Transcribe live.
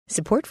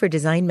Support for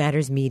Design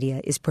Matters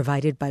Media is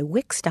provided by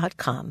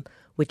Wix.com,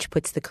 which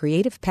puts the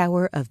creative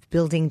power of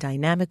building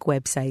dynamic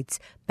websites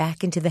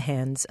back into the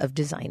hands of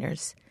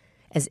designers.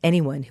 As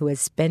anyone who has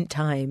spent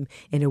time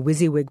in a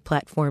WYSIWYG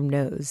platform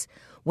knows,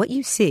 what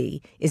you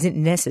see isn't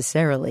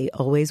necessarily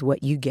always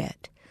what you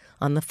get.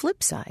 On the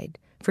flip side,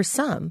 for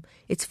some,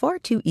 it's far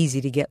too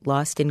easy to get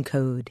lost in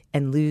code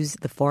and lose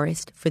the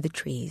forest for the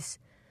trees.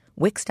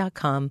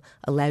 Wix.com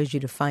allows you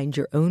to find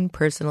your own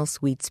personal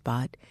sweet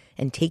spot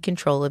and take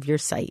control of your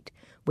site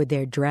with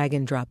their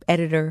drag-and-drop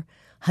editor,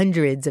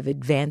 hundreds of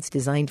advanced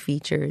design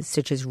features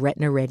such as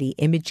Retina-ready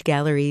image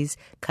galleries,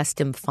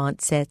 custom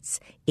font sets,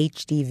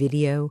 HD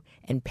video,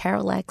 and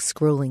parallax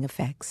scrolling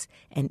effects,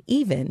 and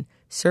even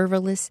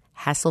serverless,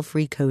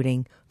 hassle-free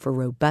coding for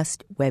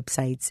robust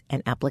websites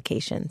and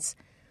applications.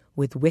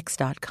 With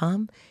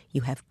Wix.com,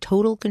 you have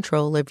total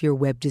control of your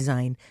web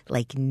design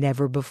like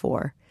never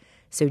before.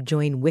 So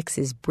join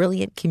Wix's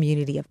brilliant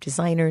community of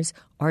designers,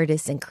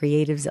 artists, and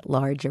creatives at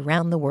large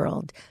around the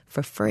world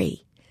for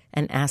free.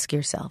 And ask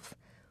yourself,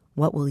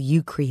 what will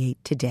you create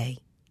today?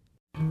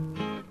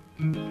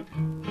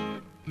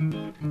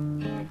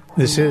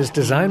 This is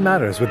Design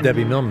Matters with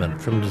Debbie Millman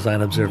from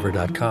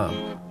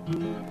DesignObserver.com.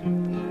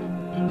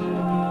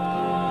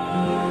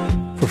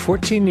 For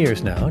 14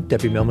 years now,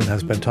 Debbie Millman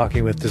has been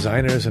talking with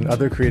designers and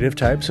other creative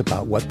types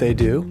about what they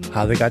do,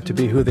 how they got to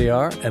be who they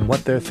are, and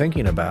what they're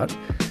thinking about.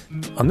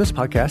 On this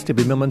podcast,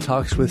 Debbie Millman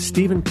talks with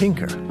Steven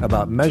Pinker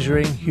about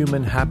measuring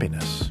human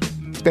happiness.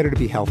 It's better to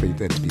be healthy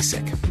than to be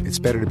sick. It's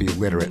better to be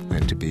literate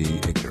than to be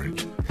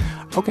ignorant.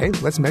 Okay,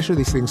 let's measure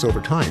these things over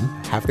time.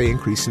 Have they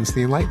increased since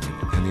the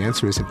Enlightenment? And the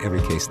answer is in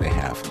every case they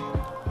have.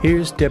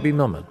 Here's Debbie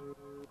Millman.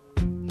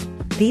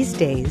 These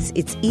days,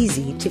 it's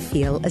easy to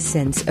feel a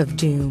sense of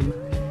doom.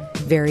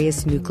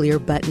 Various nuclear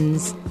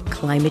buttons,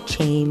 climate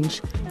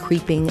change,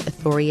 creeping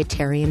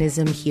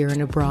authoritarianism here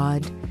and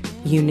abroad,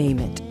 you name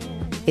it.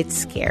 It's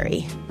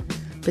scary.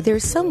 But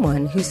there's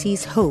someone who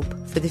sees hope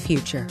for the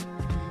future.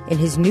 In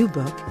his new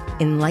book,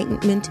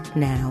 Enlightenment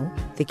Now,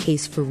 The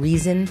Case for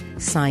Reason,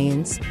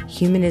 Science,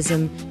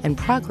 Humanism, and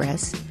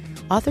Progress,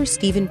 author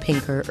Steven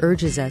Pinker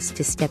urges us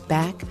to step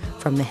back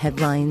from the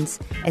headlines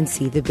and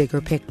see the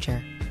bigger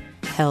picture.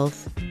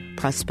 Health,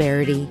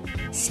 prosperity,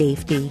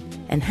 safety,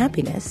 and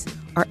happiness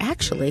are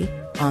actually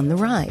on the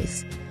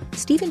rise.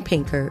 Steven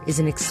Pinker is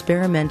an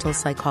experimental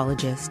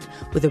psychologist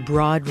with a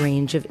broad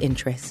range of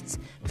interests: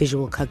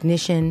 visual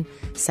cognition,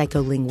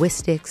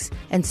 psycholinguistics,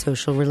 and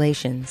social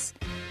relations.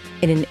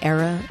 In an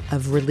era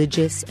of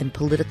religious and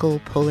political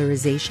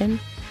polarization,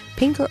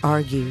 Pinker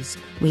argues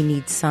we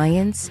need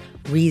science,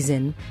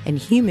 reason, and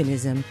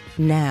humanism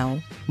now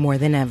more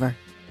than ever.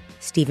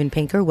 Steven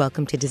Pinker,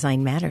 welcome to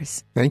Design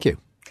Matters. Thank you.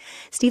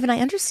 Steven, I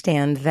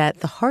understand that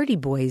the Hardy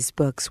Boys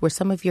books were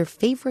some of your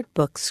favorite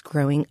books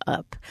growing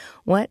up.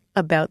 What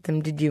about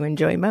them did you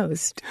enjoy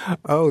most?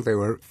 Oh, they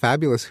were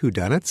fabulous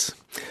whodunits.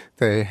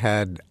 They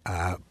had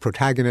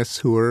protagonists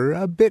who were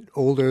a bit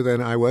older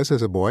than I was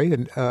as a boy,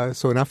 and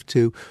so enough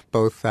to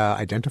both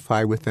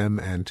identify with them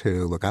and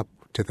to look up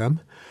to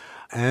them.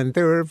 And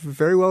they were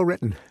very well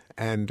written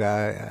and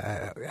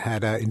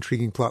had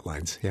intriguing plot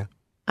lines, yeah.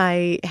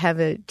 I have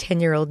a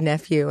 10-year-old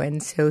nephew,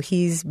 and so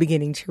he's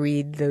beginning to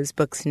read those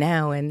books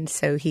now. And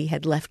so he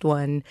had left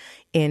one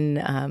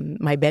in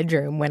my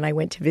bedroom when I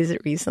went to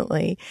visit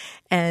recently.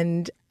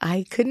 And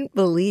I couldn't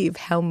believe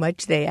how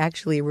much they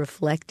actually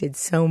reflected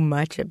so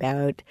much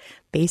about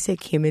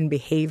basic human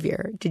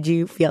behavior. Did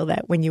you feel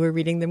that when you were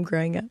reading them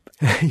growing up?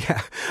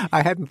 Yeah,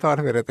 I hadn't thought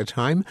of it at the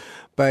time,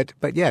 but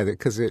yeah,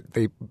 because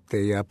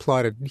they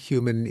applauded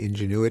human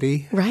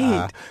ingenuity,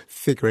 right?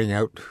 Figuring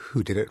out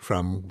who did it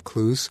from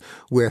clues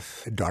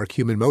with dark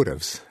human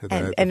motives,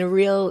 and a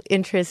real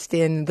interest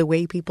in the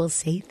way people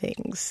say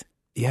things.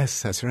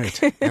 Yes, that's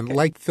right. And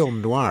like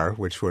film noir,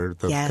 which were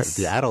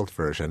the adult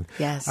version,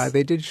 yes.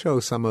 They did show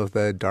some of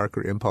the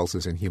darker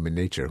impulses in human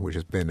nature, which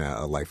has been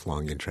a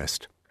lifelong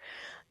interest.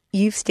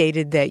 You've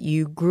stated that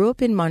you grew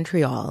up in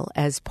Montreal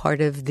as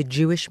part of the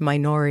Jewish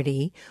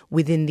minority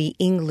within the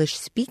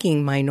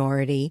English-speaking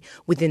minority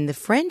within the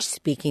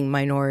French-speaking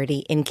minority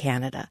in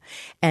Canada.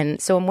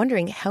 And so I'm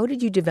wondering, how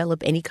did you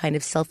develop any kind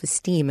of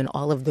self-esteem in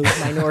all of those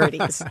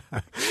minorities?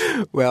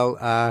 Well,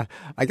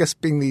 I guess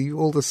being the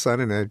oldest son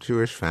in a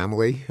Jewish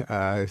family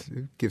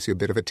gives you a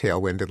bit of a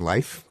tailwind in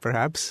life,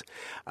 perhaps.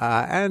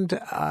 And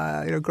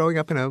growing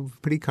up in a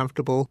pretty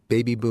comfortable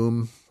baby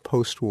boom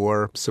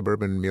post-war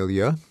suburban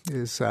milieu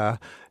is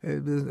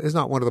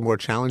not one of the more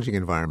challenging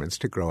environments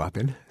to grow up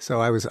in. So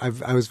I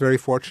was very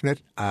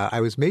fortunate. I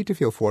was made to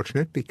feel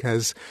fortunate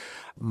because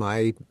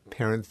my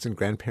parents' and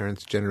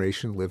grandparents'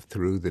 generation lived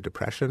through the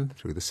Depression,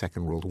 through the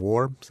Second World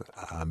War.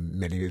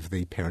 Many of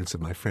the parents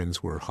of my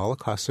friends were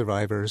Holocaust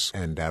survivors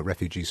and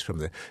refugees from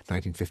the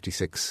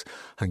 1956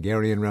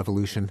 Hungarian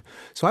Revolution.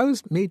 So I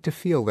was made to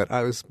feel that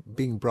I was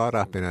being brought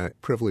up in a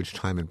privileged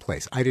time and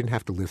place. I didn't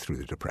have to live through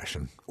the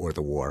Depression or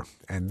the war.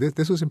 And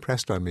this was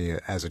impressed on me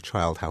as a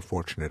child, how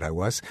fortunate I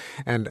was.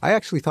 And I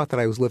actually thought that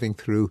I was living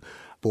through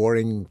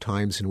boring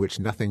times in which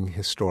nothing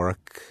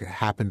historic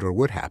happened or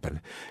would happen.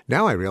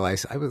 Now I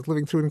realize I was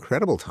living through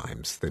incredible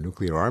times. The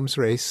nuclear arms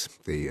race,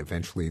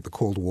 eventually the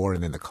Cold War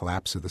and then the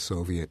collapse of the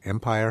Soviet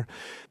Empire,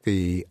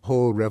 the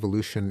whole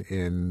revolution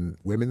in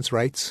women's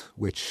rights,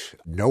 which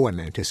no one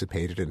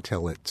anticipated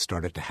until it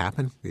started to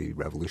happen, the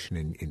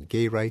revolution in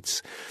gay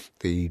rights,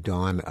 the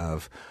dawn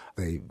of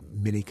the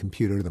mini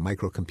computer, the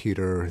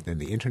microcomputer, then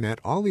the internet.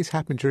 All these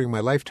happened during my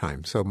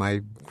lifetime. So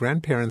my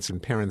grandparents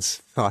and parents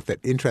thought that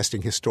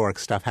interesting historic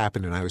stuff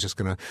happened and I was just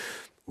going to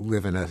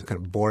live in a kind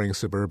of boring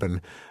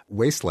suburban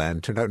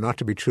wasteland. Turned out not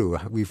to be true.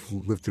 We've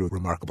lived through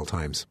remarkable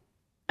times.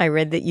 I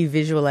read that you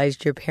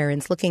visualized your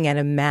parents looking at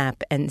a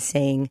map and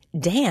saying,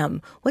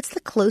 damn, what's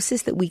the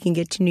closest that we can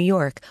get to New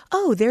York?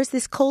 Oh, there's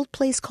this cold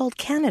place called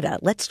Canada.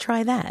 Let's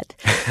try that.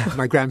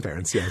 My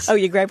grandparents, yes. Oh,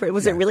 your grandparents.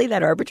 Was it really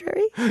that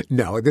arbitrary?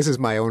 No, this is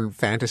my own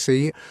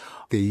fantasy.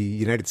 The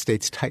United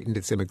States tightened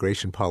its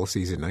immigration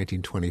policies in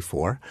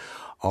 1924.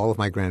 All of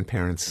my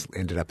grandparents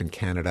ended up in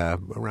Canada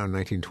around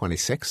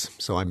 1926.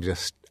 So I'm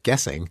just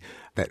guessing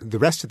that the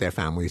rest of their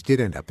families did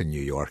end up in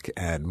New York,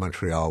 and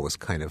Montreal was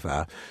kind of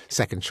a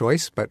second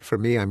choice. But for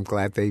me, I'm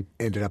glad they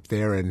ended up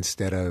there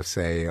instead of,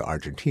 say,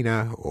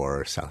 Argentina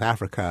or South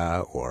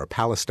Africa or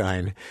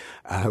Palestine,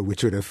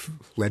 which would have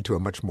led to a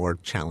much more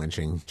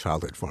challenging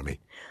childhood for me.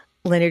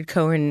 Leonard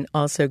Cohen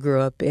also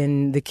grew up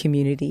in the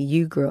community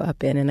you grew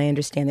up in, and I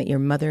understand that your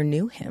mother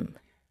knew him.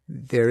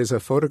 There is a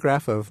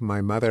photograph of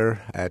my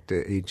mother at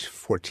age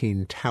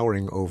 14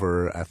 towering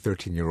over a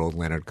 13-year-old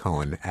Leonard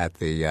Cohen at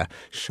the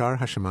Shar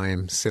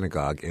HaShamayim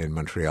Synagogue in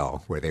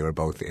Montreal, where they were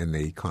both in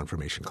the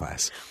confirmation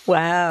class.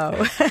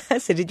 Wow.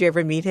 So did you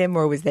ever meet him,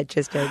 or was that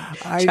just a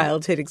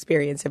childhood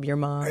experience of your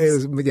mom's?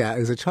 It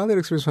was a childhood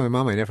experience for my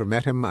mom. I never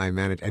met him.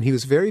 And he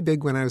was very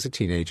big when I was a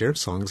teenager.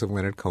 Songs of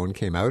Leonard Cohen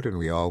came out, and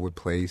we all would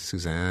play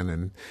Suzanne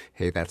and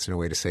Hey, That's No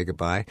Way to Say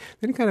Goodbye.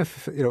 Then he kind of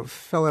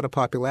fell out of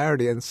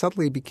popularity and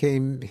suddenly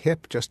became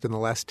hip just in the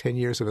last 10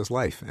 years of his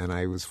life. And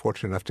I was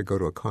fortunate enough to go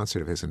to a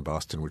concert of his in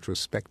Boston, which was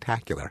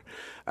spectacular,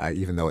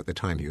 even though at the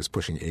time he was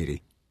pushing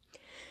 80.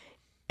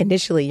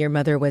 Initially, your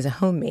mother was a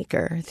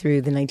homemaker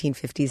through the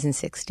 1950s and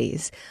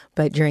 60s,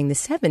 but during the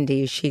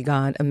 70s, she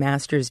got a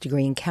master's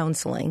degree in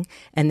counseling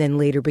and then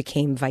later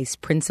became vice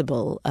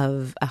principal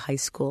of a high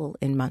school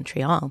in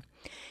Montreal.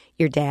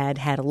 Your dad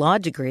had a law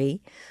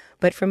degree,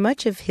 but for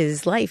much of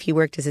his life, he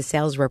worked as a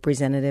sales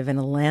representative and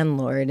a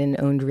landlord and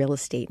owned real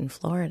estate in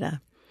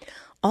Florida.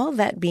 All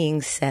that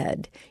being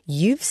said,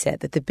 you've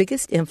said that the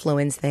biggest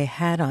influence they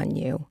had on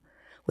you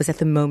was at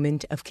the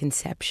moment of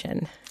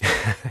conception.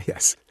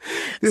 Yes.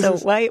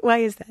 Why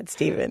is that,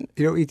 Stephen?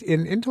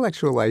 In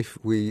intellectual life,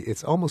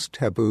 it's almost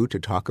taboo to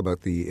talk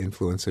about the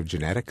influence of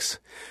genetics.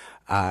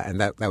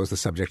 And that was the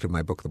subject of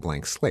my book, The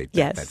Blank Slate,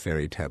 yes. That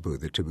very taboo,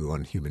 the taboo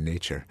on human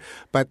nature.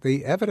 But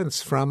the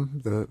evidence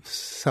from the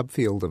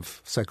subfield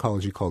of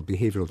psychology called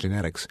behavioral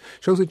genetics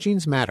shows that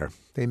genes matter.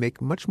 They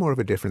make much more of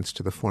a difference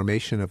to the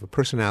formation of a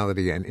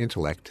personality and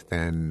intellect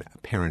than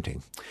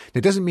parenting.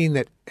 It doesn't mean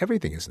that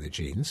everything is in the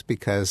genes,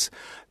 because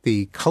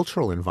the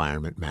cultural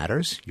environment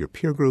matters, your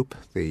peer group,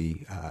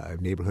 the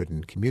neighborhood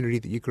and community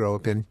that you grow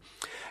up in.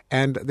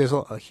 And there's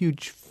a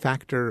huge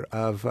factor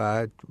of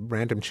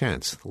random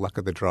chance, the luck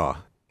of the draw,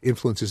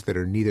 influences that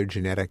are neither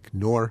genetic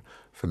nor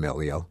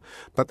familial.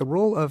 But the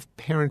role of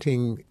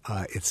parenting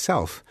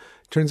itself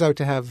turns out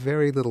to have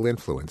very little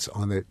influence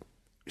on the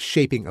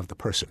shaping of the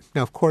person.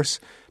 Now, of course,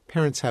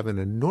 parents have an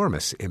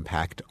enormous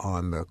impact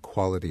on the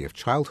quality of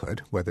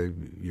childhood, whether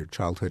your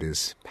childhood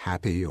is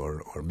happy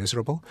or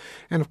miserable.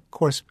 And of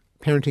course,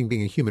 parenting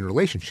being a human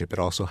relationship, it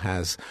also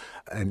has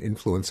an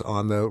influence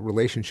on the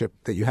relationship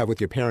that you have with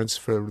your parents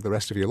for the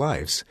rest of your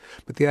lives.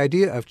 But the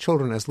idea of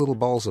children as little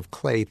balls of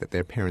clay that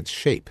their parents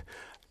shape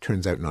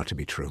turns out not to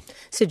be true.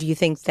 So do you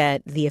think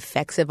that the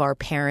effects of our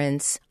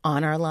parents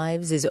on our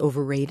lives is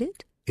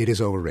overrated? It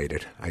is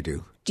overrated, I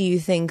do. Do you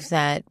think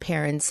that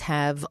parents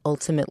have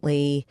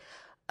ultimately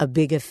a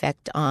big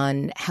effect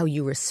on how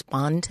you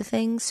respond to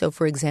things? So,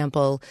 for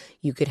example,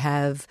 you could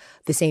have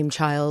the same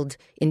child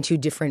in two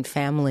different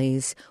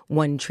families,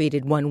 one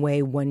treated one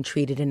way, one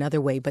treated another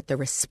way, but the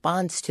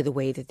response to the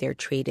way that they're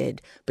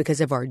treated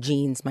because of our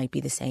genes might be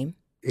the same?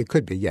 It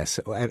could be, yes.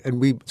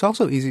 And it's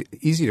also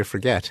easy to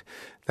forget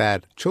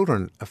that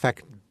children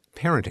affect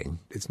parenting.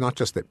 It's not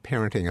just that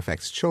parenting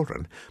affects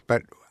children,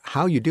 but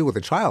how you deal with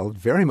a child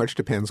very much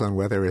depends on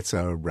whether it's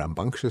a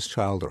rambunctious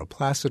child or a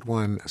placid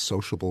one, a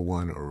sociable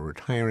one or a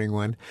retiring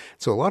one.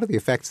 So a lot of the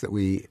effects that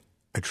we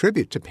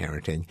attribute to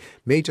parenting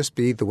may just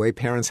be the way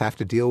parents have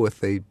to deal with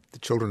the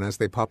children as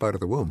they pop out of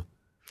the womb.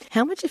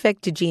 How much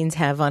effect do genes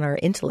have on our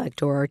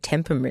intellect or our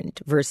temperament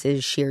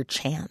versus sheer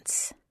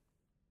chance?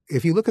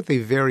 If you look at the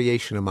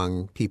variation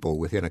among people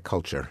within a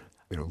culture,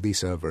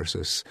 Lisa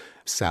versus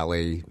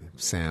Sally,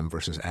 Sam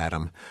versus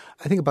Adam,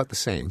 I think about the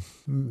same,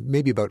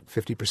 maybe about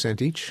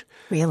 50% each.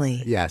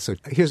 Really? Yeah. So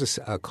here's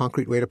a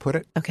concrete way to put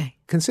it. Okay.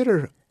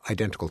 Consider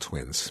identical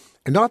twins.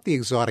 And not the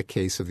exotic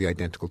case of the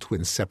identical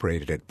twins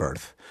separated at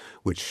birth,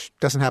 which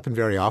doesn't happen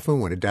very often.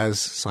 When it does,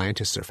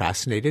 scientists are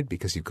fascinated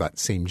because you've got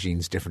same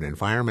genes, different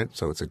environment,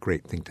 so it's a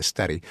great thing to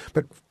study.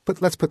 But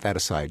let's put that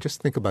aside.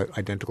 Just think about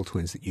identical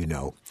twins that you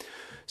know.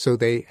 So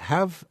they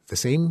have the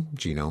same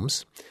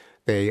genomes.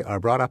 They are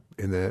brought up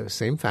in the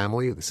same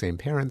family, the same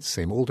parents,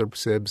 same older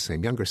sibs,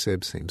 same younger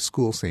sibs, same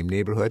school, same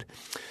neighborhood.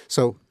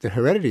 So their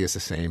heredity is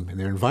the same and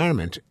their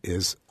environment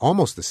is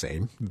almost the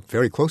same,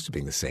 very close to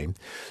being the same.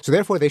 So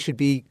therefore they should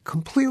be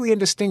completely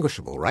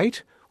indistinguishable,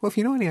 right? Well, if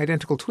you know any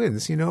identical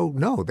twins, you know,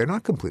 no, they're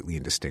not completely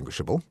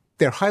indistinguishable.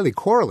 They're highly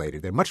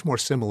correlated. They're much more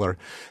similar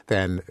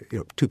than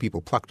two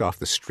people plucked off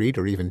the street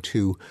or even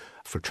two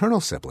fraternal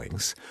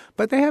siblings.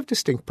 But they have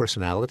distinct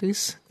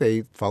personalities.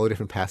 They follow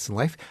different paths in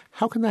life.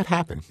 How can that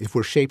happen if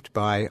we're shaped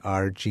by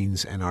our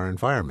genes and our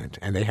environment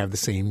and they have the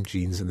same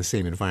genes and the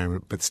same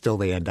environment, but still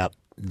they end up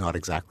not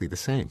exactly the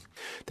same?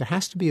 There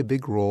has to be a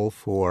big role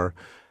for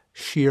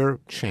sheer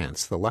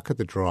chance, the luck of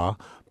the draw,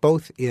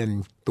 both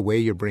in the way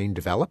your brain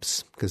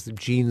develops, because the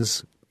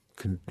genes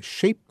can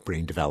shape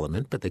brain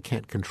development, but they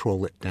can't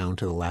control it down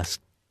to the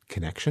last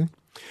connection,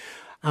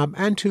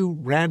 and to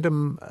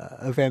random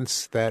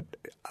events that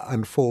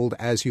unfold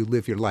as you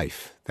live your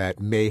life that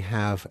may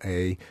have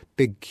a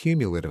big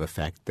cumulative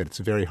effect that it's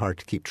very hard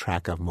to keep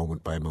track of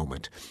moment by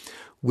moment.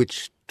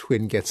 Which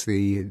twin gets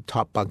the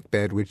top bunk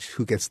bed,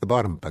 who gets the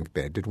bottom bunk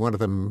bed? Did one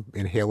of them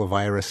inhale a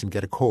virus and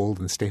get a cold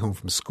and stay home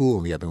from school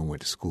and the other one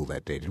went to school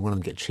that day? Did one of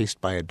them get chased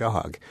by a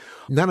dog?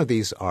 None of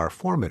these are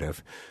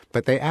formative,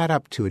 but they add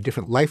up to a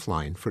different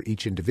lifeline for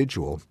each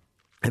individual.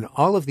 And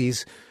all of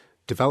these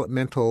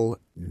developmental,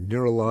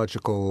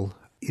 neurological,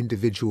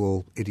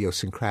 individual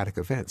idiosyncratic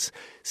events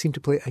seem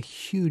to play a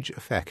huge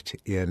effect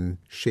in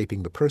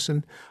shaping the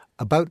person,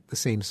 about the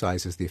same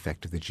size as the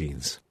effect of the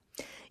genes.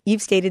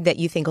 You've stated that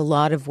you think a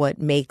lot of what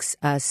makes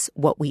us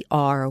what we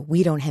are,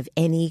 we don't have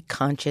any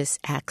conscious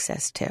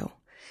access to.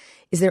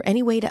 Is there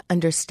any way to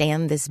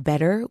understand this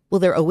better? Will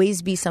there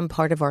always be some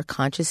part of our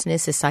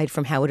consciousness, aside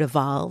from how it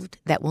evolved,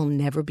 that we'll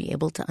never be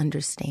able to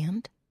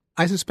understand?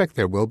 I suspect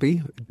there will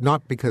be,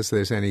 not because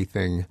there's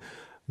anything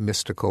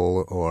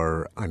mystical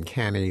or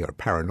uncanny or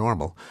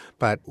paranormal,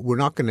 but we're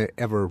not going to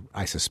ever,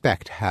 I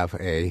suspect, have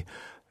a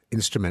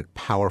instrument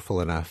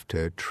powerful enough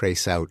to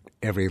trace out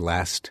every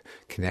last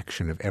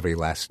connection of every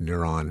last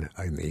neuron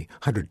in the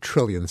 100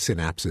 trillion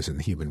synapses in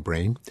the human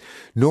brain.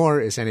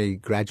 Nor is any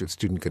graduate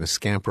student going to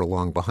scamper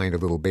along behind a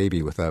little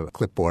baby with a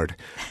clipboard,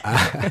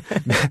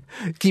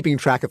 keeping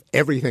track of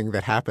everything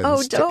that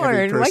happens to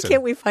every person. Why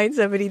can't we find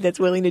somebody that's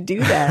willing to do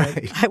that?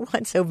 Right. I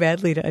want so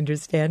badly to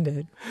understand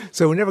it.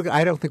 So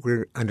I don't think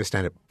we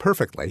understand it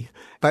perfectly,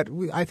 but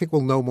I think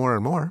we'll know more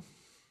and more.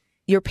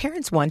 Your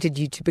parents wanted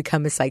you to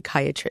become a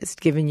psychiatrist,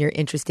 given your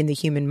interest in the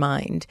human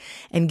mind,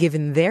 and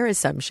given their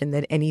assumption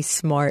that any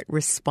smart,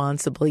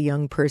 responsible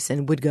young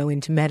person would go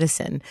into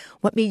medicine.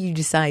 What made you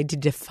decide to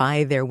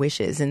defy their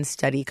wishes and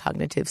study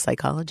cognitive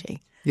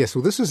psychology? Yes,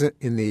 well, this was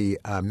in the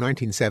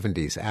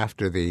 1970s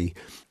after the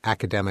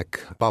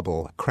academic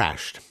bubble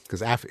crashed.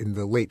 Because in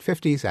the late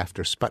 50s,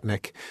 after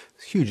Sputnik,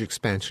 huge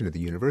expansion of the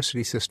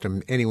university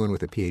system. Anyone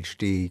with a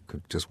PhD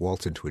could just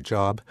waltz into a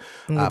job.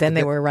 Then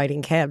they were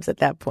riding cabs at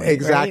that point,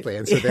 exactly. Right?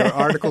 And so there are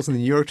articles in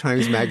the New York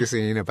Times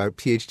Magazine about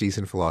PhDs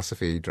in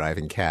philosophy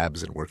driving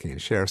cabs and working in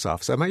sheriff's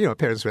offices. My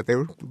parents, they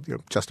were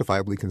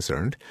justifiably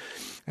concerned.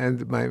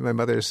 And my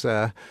mother's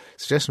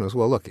suggestion was,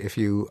 well, look, if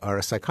you are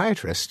a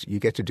psychiatrist, you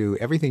get to do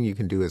everything you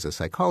can do as a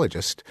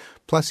psychologist,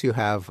 plus you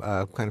have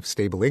a kind of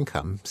stable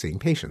income seeing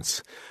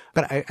patients.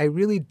 But I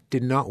really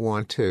did not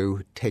want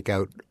to take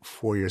out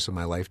 4 years of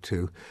my life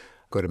to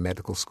go to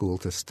medical school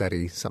to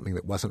study something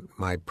that wasn't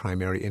my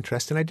primary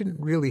interest, and I didn't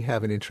really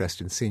have an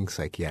interest in seeing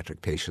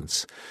psychiatric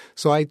patients.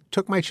 So I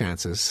took my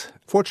chances.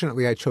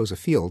 Fortunately, I chose a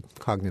field,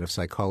 cognitive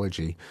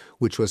psychology,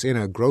 which was in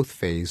a growth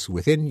phase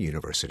within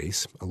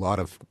universities. A lot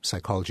of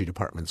psychology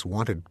departments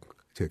wanted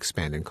to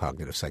expand in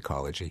cognitive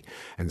psychology,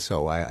 and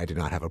so I did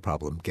not have a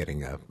problem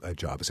getting a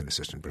job as an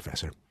assistant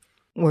professor.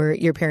 Were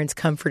your parents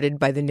comforted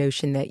by the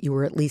notion that you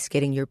were at least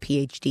getting your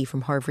PhD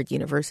from Harvard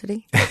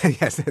University?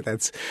 Yes,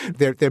 that's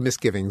their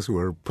misgivings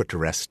were put to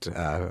rest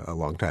a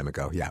long time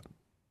ago, yeah.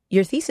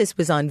 Your thesis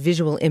was on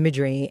visual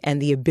imagery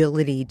and the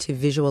ability to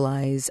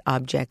visualize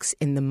objects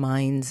in the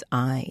mind's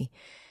eye.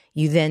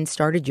 You then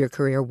started your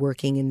career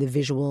working in the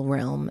visual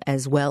realm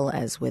as well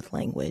as with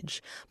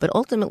language, but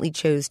ultimately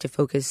chose to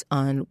focus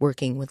on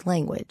working with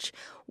language.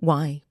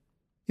 Why?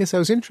 Yes, I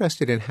was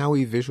interested in how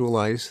we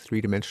visualize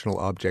three-dimensional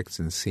objects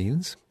and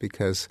scenes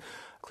because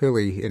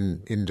clearly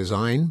in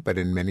design, but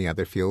in many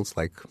other fields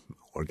like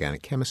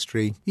organic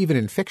chemistry, even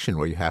in fiction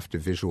where you have to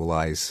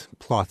visualize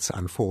plots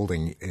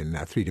unfolding in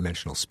a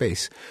three-dimensional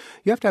space,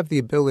 you have to have the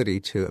ability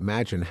to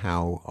imagine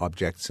how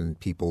objects and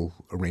people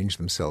arrange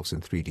themselves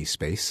in 3D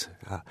space.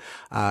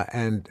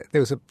 And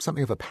there was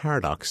something of a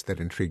paradox that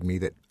intrigued me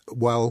that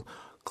while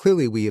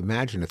clearly we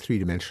imagine a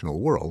three-dimensional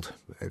world,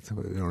 we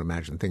don't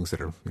imagine things that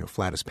are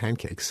flat as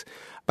pancakes,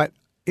 but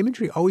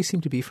imagery always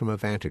seemed to be from a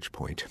vantage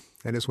point.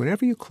 That is,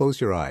 whenever you close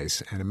your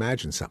eyes and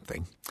imagine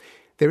something,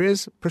 there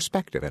is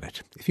perspective in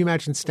it. If you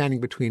imagine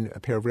standing between a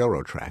pair of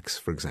railroad tracks,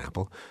 for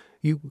example,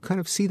 you kind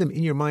of see them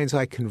in your mind's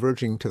eye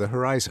converging to the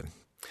horizon.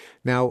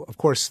 Now, of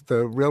course,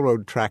 the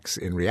railroad tracks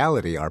in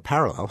reality are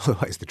parallel,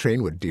 otherwise the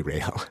train would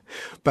derail.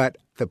 But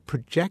the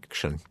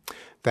projection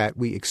that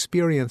we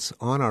experience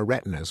on our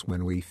retinas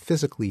when we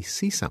physically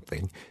see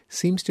something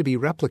seems to be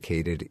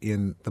replicated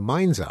in the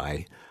mind's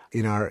eye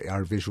in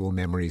our visual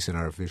memories and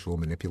our visual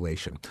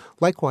manipulation.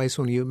 Likewise,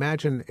 when you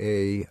imagine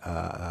a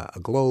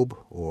globe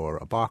or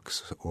a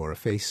box or a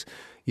face,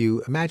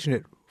 you imagine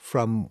it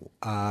from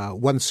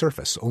one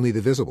surface, only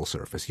the visible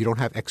surface. You don't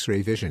have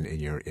X-ray vision in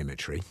your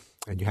imagery,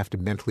 and you have to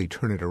mentally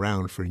turn it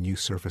around for new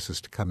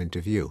surfaces to come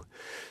into view.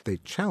 The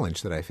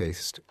challenge that I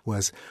faced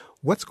was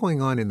what's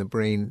going on in the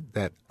brain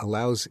that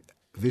allows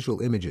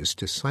visual images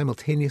to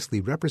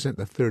simultaneously represent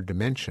the third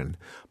dimension,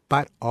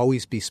 but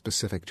always be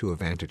specific to a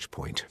vantage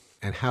point.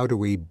 And how do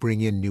we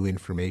bring in new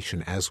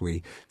information as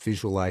we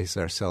visualize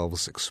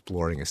ourselves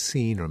exploring a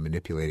scene or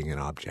manipulating an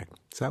object?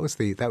 So that was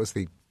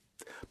the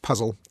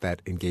puzzle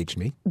that engaged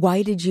me.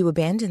 Why did you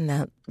abandon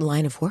that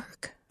line of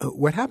work?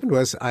 What happened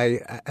was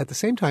at the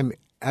same time,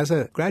 as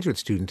a graduate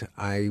student,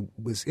 I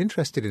was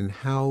interested in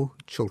how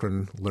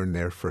children learn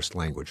their first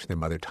language, their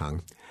mother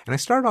tongue. And I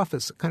started off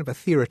as kind of a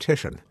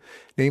theoretician,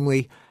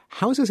 namely,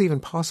 how is this even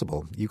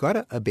possible? You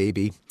got a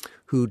baby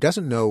who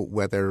doesn't know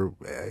whether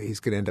he's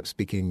going to end up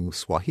speaking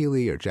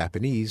Swahili or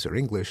Japanese or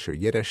English or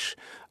Yiddish.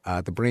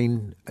 The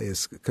brain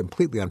is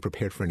completely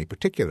unprepared for any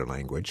particular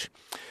language.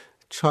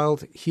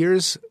 Child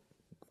hears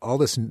all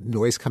this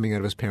noise coming out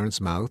of his parents'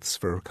 mouths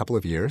for a couple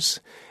of years.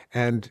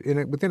 And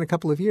within a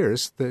couple of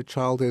years, the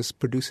child is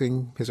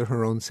producing his or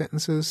her own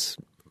sentences,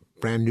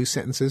 brand new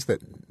sentences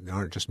that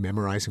aren't just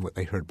memorizing what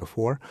they heard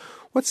before.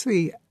 What's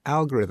the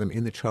algorithm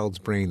in the child's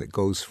brain that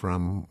goes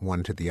from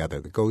one to the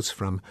other, that goes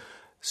from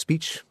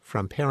speech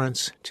from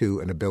parents to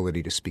an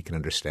ability to speak and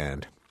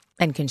understand?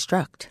 And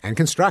construct. And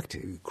construct,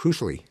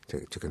 crucially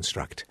to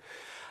construct.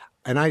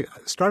 And I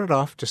started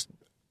off just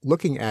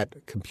looking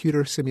at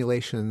computer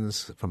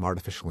simulations from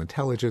artificial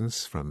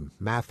intelligence, from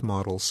math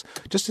models,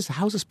 just as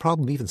how is this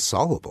problem even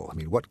solvable? I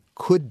mean, what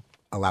could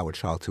allow a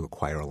child to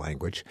acquire a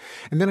language?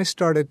 And then I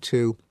started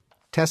to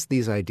test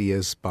these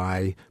ideas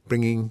by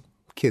bringing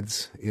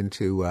kids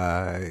into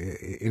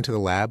the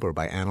lab or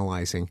by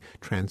analyzing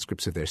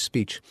transcripts of their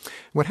speech.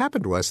 What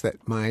happened was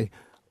that my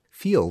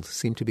field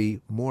seemed to be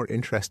more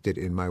interested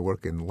in my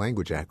work in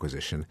language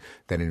acquisition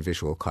than in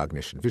visual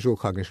cognition. Visual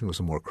cognition was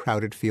a more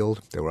crowded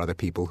field. There were other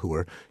people who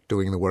were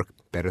doing the work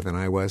better than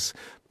I was.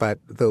 But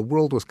the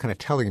world was kind of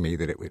telling me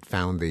that it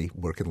found the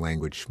work in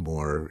language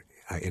more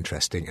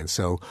interesting. And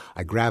so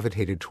I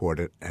gravitated toward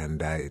it,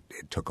 and it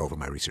took over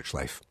my research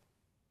life.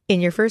 In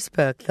your first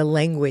book, The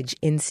Language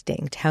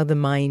Instinct, How the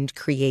Mind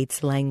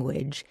Creates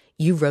Language,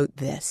 you wrote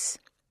this: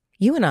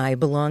 "You and I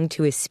belong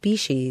to a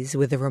species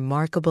with a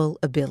remarkable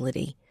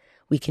ability.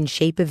 We can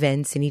shape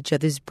events in each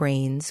other's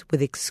brains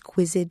with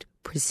exquisite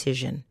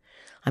precision.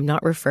 I'm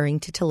not referring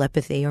to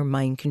telepathy or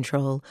mind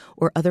control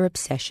or other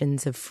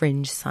obsessions of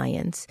fringe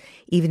science.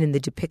 Even in the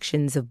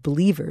depictions of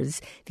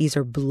believers, these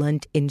are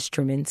blunt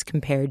instruments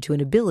compared to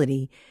an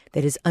ability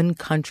that is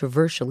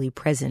uncontroversially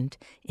present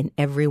in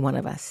every one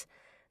of us.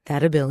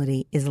 That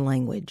ability is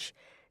language.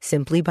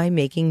 Simply by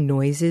making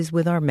noises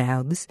with our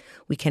mouths,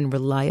 we can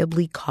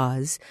reliably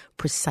cause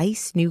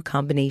precise new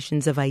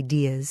combinations of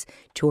ideas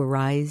to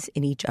arise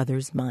in each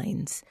other's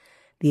minds.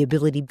 The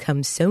ability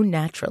comes so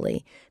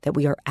naturally that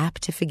we are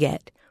apt to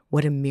forget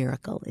what a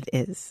miracle it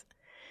is."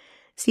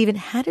 Stephen,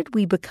 how did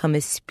we become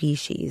a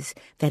species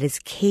that is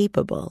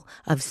capable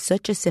of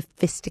such a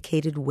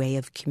sophisticated way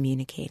of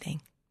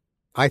communicating?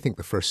 I think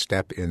the first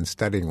step in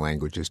studying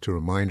language is to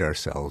remind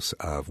ourselves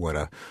of what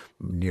a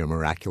near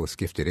miraculous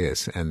gift it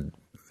is. And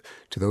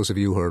to those of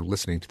you who are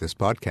listening to this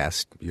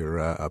podcast, you're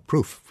a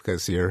proof,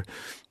 because you're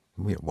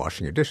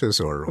washing your dishes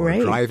or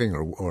right. driving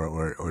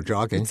or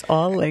jogging. It's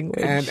all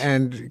language.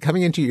 And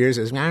coming into your ears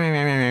is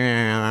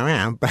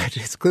but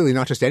it's clearly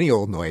not just any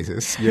old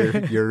noises.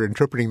 You're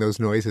interpreting those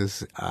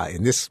noises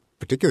in this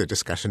particular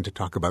discussion to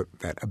talk about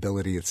that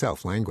ability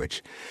itself,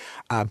 language.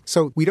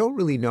 So we don't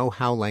really know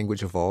how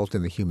language evolved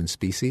in the human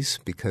species,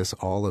 because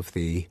all of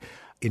the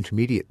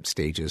intermediate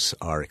stages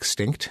are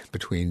extinct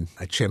between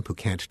a chimp who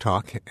can't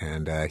talk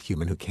and a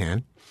human who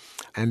can.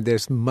 And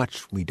there's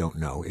much we don't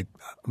know. It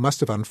must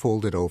have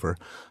unfolded over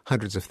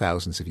hundreds of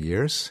thousands of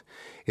years.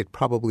 It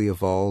probably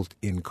evolved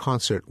in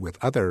concert with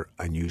other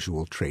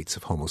unusual traits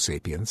of Homo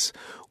sapiens.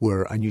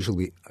 We're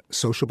unusually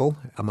sociable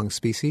among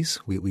species.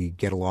 We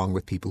get along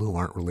with people who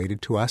aren't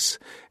related to us,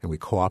 and we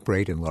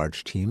cooperate in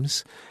large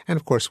teams. And,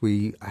 of course,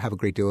 we have a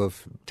great deal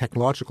of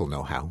technological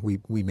know-how. We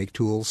make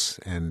tools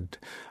and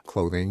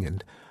clothing.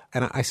 And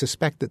I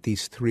suspect that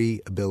these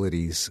three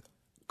abilities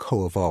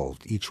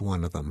co-evolved, each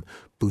one of them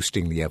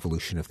boosting the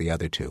evolution of the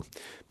other two.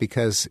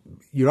 Because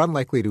you're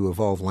unlikely to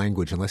evolve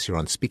language unless you're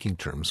on speaking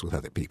terms with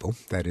other people.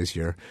 That is,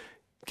 you're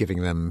giving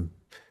them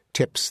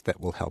tips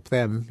that will help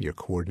them. You're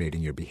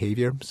coordinating your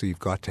behavior. So you've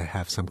got to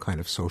have some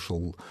kind of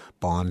social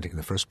bond in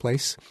the first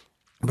place.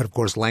 But of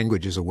course,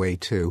 language is a way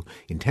to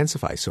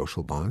intensify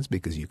social bonds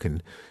because you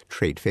can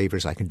trade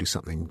favors. I can do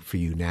something for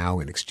you now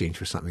in exchange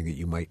for something that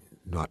you might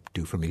not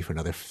do for me for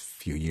another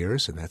few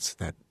years, and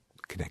that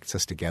connects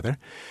us together.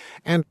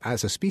 And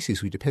as a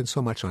species, we depend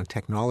so much on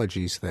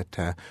technologies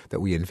that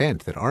we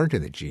invent that aren't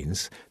in the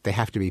genes. They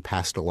have to be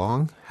passed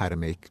along, how to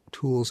make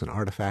tools and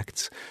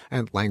artifacts,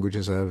 and language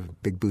is a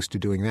big boost to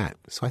doing that.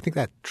 So I think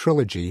that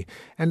trilogy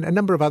and a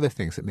number of other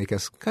things that make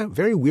us kind of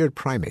very weird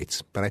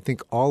primates, but I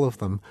think all of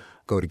them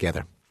go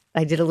together.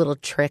 I did a little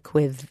trick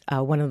with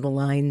one of the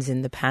lines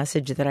in the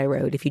passage that I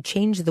wrote. If you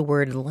change the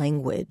word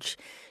language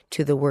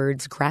to the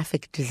words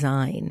graphic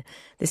design,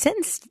 the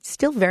sentence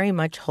still very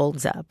much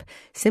holds up.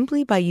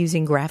 Simply by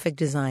using graphic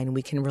design,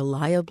 we can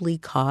reliably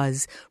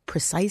cause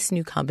precise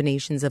new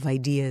combinations of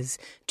ideas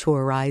to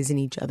arise in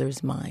each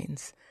other's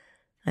minds.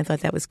 I thought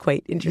that was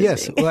quite interesting.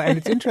 Yes, well, and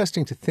it's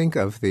interesting to think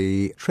of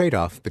the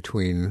trade-off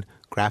between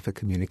graphic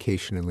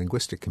communication and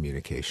linguistic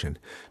communication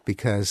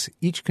because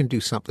each can do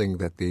something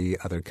that the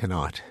other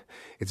cannot.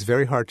 It's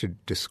very hard to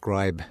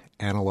describe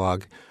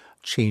analog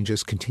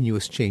changes,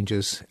 continuous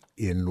changes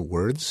in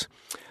words.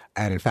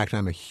 And in fact,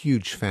 I'm a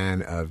huge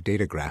fan of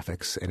data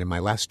graphics. And in my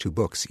last two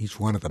books, each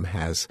one of them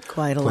has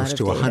close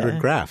to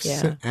 100 graphs.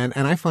 Yeah. And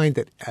I find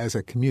that as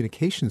a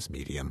communications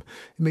medium,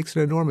 it makes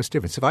an enormous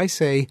difference. If I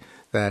say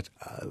that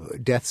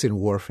deaths in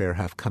warfare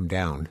have come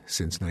down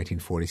since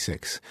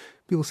 1946,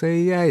 people say,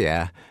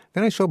 yeah.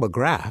 Then I show them a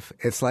graph.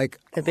 It's like,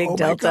 a big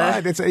delta. My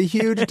God, it's a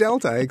huge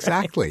delta.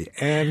 Exactly.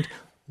 And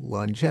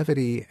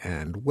longevity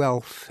and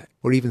wealth.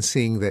 We're even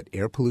seeing that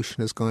air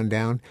pollution has gone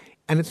down.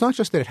 And it's not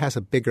just that it has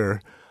a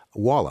bigger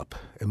wallop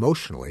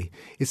emotionally.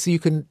 It's that you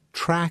can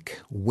track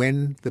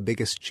when the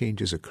biggest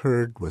changes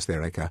occurred. Was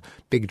there like a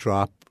big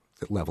drop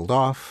that leveled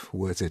off?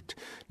 Was it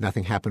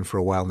nothing happened for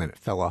a while and then it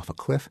fell off a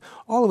cliff?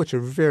 All of which are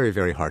very,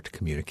 very hard to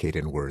communicate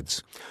in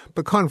words.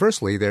 But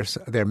conversely, there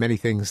are many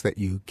things that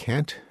you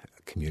can't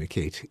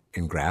communicate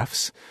in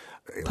graphs.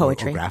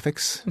 Poetry. Or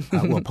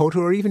graphics. Well,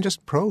 poetry or even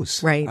just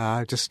prose.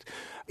 Right. Just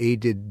A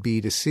did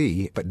B to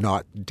C, but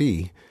not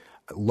D.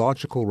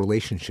 Logical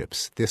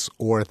relationships, this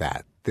or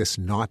that, this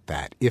not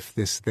that, if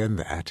this then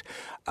that,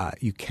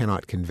 you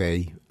cannot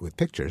convey with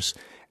pictures.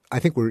 I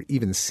think we're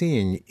even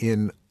seeing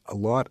in a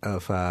lot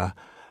of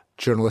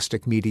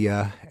journalistic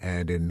media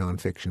and in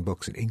nonfiction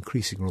books an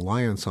increasing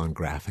reliance on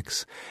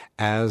graphics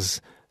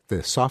as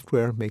the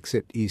software makes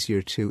it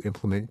easier to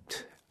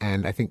implement.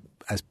 And I think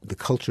as the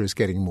culture is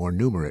getting more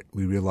numerate,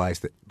 we realize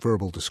that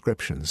verbal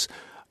descriptions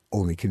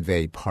only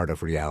convey part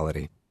of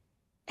reality.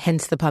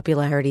 Hence the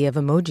popularity of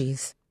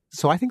emojis.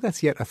 So I think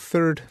that's yet a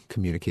third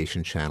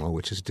communication channel,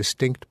 which is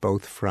distinct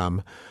both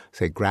from,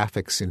 say,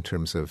 graphics in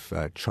terms of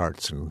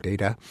charts and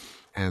data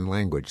and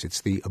language.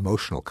 It's the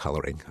emotional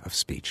coloring of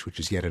speech, which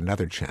is yet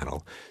another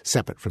channel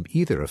separate from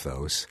either of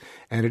those.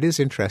 And it is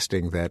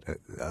interesting that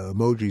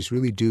emojis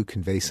really do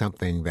convey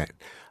something that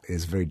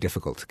is very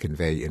difficult to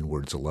convey in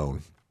words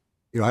alone.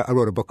 I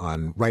wrote a book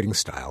on writing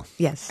style.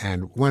 Yes.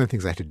 And one of the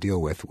things I had to deal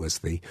with was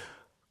the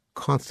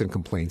constant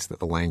complaints that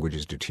the language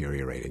is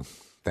deteriorating,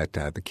 that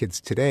the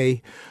kids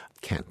today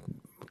can't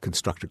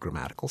construct a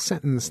grammatical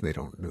sentence, they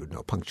don't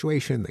know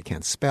punctuation, they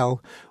can't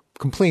spell.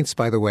 Complaints,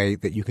 by the way,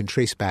 that you can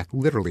trace back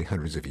literally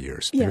hundreds of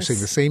years. Yes. They were saying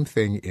the same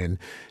thing in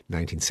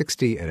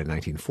 1960 and in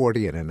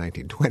 1940 and in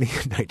 1920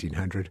 and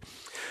 1900.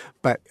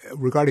 But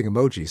regarding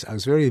emojis, I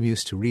was very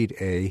amused to read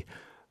a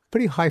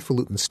pretty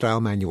highfalutin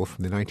style manual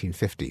from the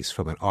 1950s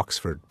from an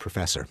Oxford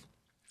professor.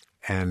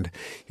 And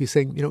he's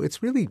saying,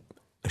 it's really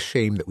a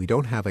shame that we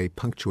don't have a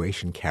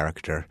punctuation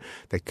character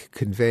that could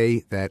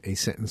convey that a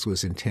sentence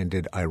was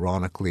intended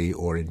ironically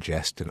or in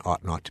jest and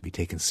ought not to be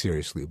taken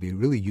seriously. It would be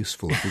really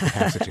useful if we could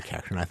have such a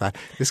character. And I thought,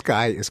 this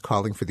guy is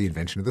calling for the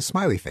invention of the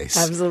smiley face.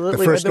 Absolutely.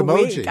 The first or the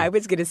emoji. Wink. I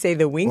was going to say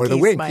the winky or the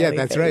wink. smiley Yeah,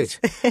 that's face.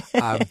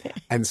 Right.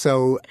 And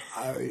so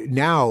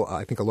now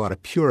I think a lot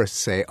of purists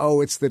say,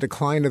 it's the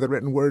decline of the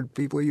written word.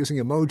 People are using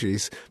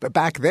emojis. But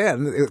back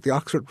then, the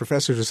Oxford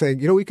professors were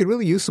saying, we could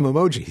really use some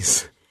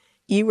emojis.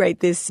 You write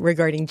this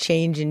regarding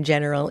change in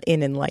general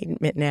in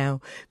Enlightenment Now.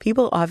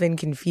 People often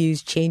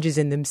confuse changes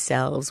in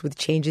themselves with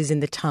changes in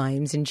the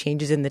times and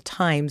changes in the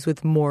times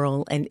with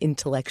moral and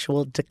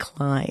intellectual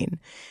decline.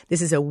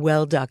 This is a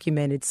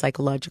well-documented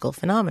psychological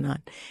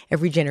phenomenon.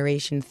 Every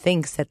generation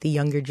thinks that the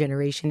younger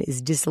generation is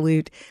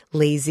dissolute,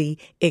 lazy,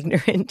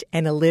 ignorant,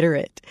 and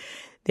illiterate.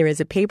 There is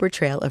a paper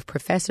trail of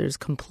professors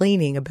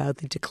complaining about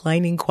the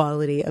declining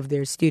quality of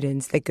their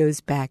students that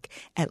goes back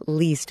at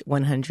least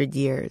 100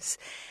 years.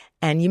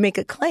 And you make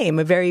a claim,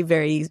 a very,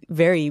 very,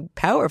 very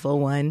powerful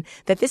one,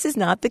 that this is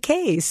not the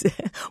case.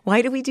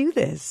 Why do we do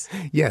this?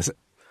 Yes.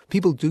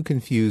 People do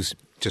confuse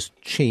just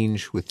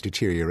change with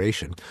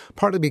deterioration,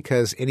 partly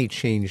because any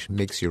change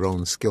makes your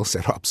own skill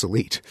set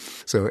obsolete.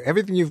 So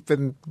everything you've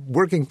been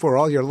working for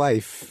all your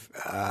life,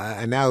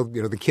 and now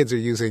the kids are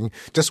using,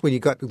 just when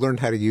you learned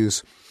how to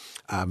use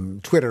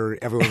Twitter,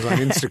 everyone's on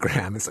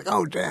Instagram. It's like,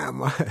 oh,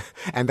 damn.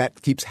 And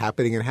that keeps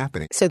happening and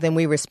happening. So then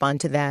we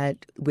respond to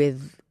that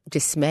with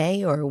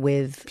dismay or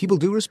with... People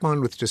do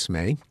respond with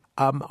dismay.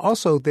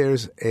 Also,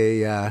 there's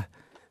a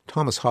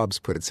Thomas Hobbes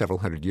put it several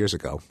hundred years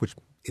ago, which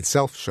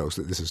itself shows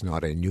that this is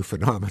not a new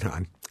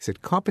phenomenon. He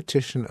said,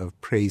 competition of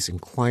praise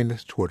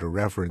inclineth toward a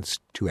reverence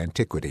to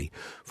antiquity,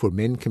 for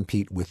men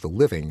compete with the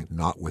living,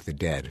 not with the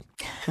dead.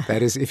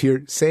 That is, if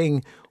you're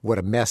saying what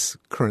a mess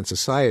current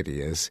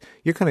society is,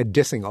 you're kind of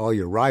dissing all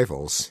your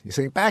rivals. You're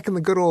saying back in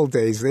the good old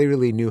days, they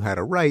really knew how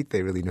to write,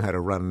 they really knew how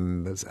to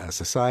run a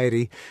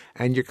society,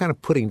 and you're kind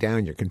of putting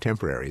down your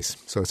contemporaries.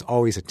 So it's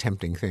always a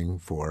tempting thing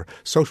for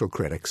social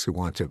critics who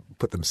want to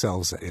put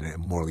themselves in a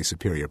morally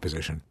superior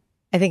position.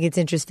 I think it's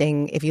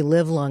interesting, if you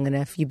live long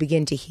enough, you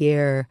begin to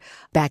hear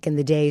back in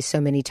the day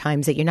so many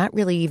times that you're not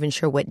really even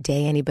sure what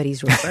day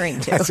anybody's referring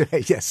to. That's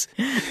right, yes.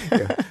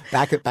 Yeah.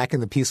 Back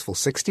in the peaceful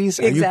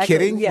 60s? Are Exactly. you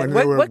kidding? Yeah.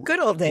 What good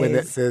old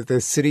days? When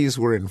the cities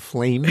were in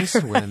flames,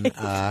 when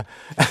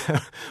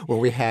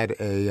we had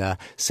a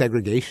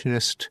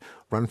segregationist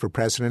run for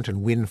president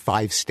and win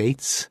 5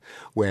 states,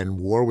 when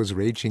war was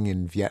raging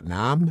in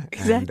Vietnam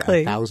Exactly.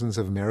 and thousands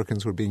of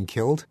Americans were being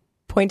killed.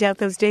 Point out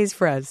those days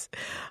for us.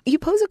 You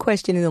pose a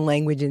question in the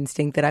language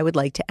instinct that I would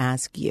like to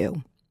ask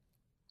you.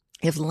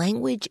 If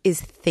language is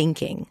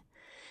thinking,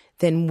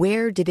 then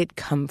where did it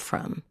come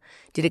from?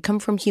 Did it come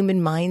from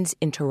human minds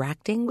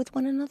interacting with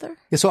one another?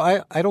 Yeah, so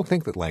I don't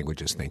think that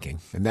language is thinking.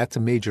 And that's a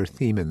major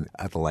theme in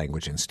the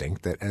language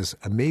instinct, that as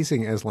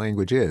amazing as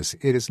language is,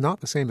 it is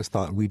not the same as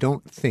thought. We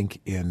don't think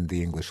in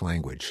the English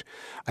language.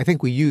 I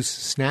think we use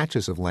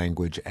snatches of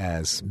language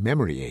as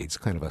memory aids,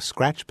 kind of a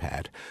scratch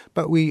pad.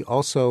 But we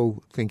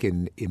also think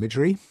in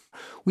imagery.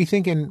 We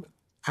think in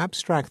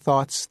abstract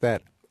thoughts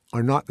that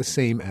are not the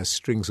same as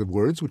strings of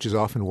words, which is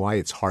often why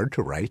it's hard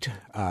to write.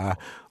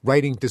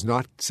 Writing does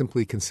not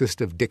simply consist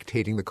of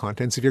dictating the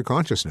contents of your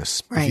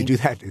consciousness. Right. If you do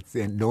that,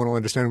 no one will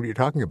understand what you're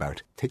talking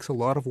about. It takes a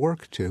lot of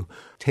work to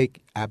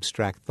take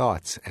abstract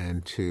thoughts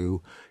and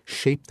to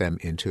shape them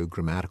into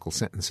grammatical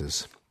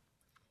sentences.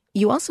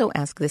 You also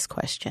ask this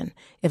question.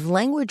 If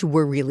language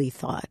were really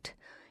thought,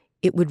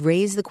 it would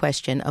raise the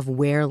question of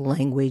where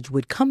language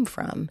would come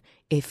from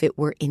if it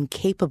were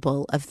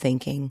incapable of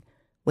thinking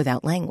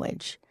without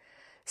language.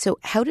 So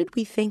how did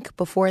we think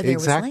before there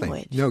was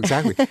language? No,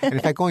 exactly. And in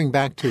fact, going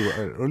back to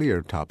an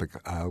earlier topic,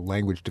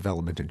 language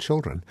development in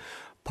children,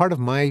 part of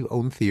my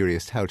own theory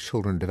as to how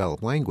children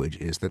develop language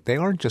is that they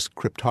aren't just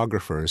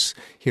cryptographers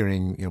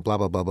hearing, blah,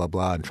 blah, blah, blah,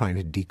 blah, and trying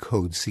to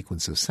decode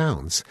sequence of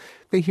sounds.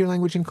 They hear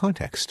language in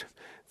context.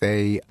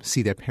 They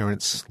see their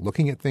parents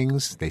looking at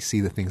things. They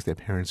see the things their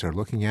parents are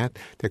looking at.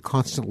 They're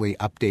constantly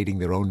updating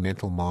their own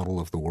mental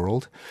model of the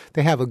world.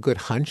 They have a good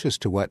hunch as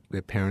to what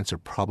their parents are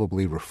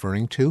probably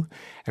referring to.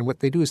 And what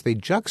they do is they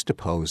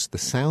juxtapose the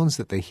sounds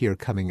that they hear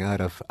coming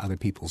out of other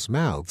people's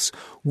mouths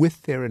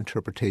with their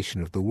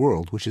interpretation of the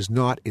world, which is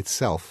not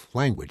itself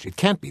language. It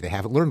can't be. They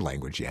haven't learned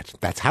language yet.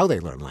 That's how they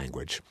learn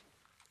language.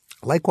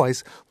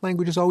 Likewise,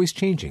 language is always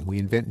changing. We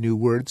invent new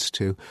words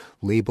to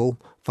label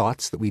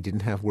thoughts that we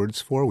didn't have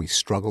words for. We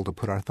struggle to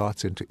put our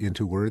thoughts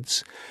into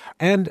words.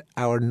 And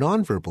our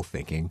nonverbal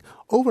thinking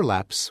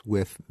overlaps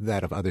with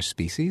that of other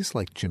species,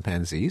 like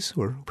chimpanzees,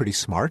 who are pretty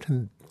smart.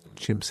 And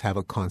chimps have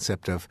a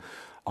concept of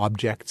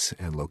objects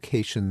and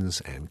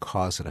locations and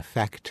cause and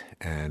effect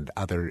and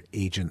other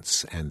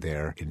agents and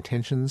their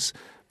intentions.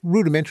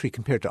 Rudimentary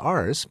compared to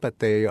ours, but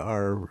they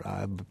are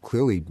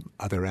clearly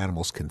other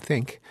animals can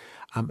think.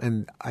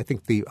 And I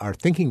think our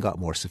thinking got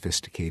more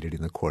sophisticated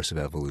in the course of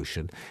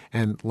evolution,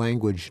 and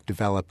language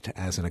developed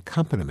as an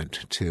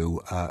accompaniment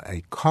to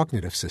a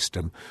cognitive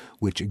system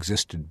which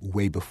existed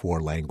way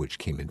before language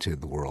came into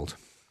the world.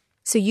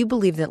 So you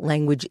believe that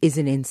language is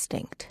an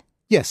instinct?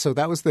 Yes, so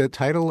that was the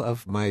title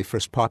of my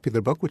first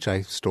popular book, which I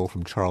stole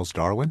from Charles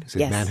Darwin. It said,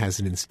 Yes. Man has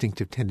an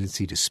instinctive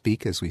tendency to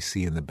speak, as we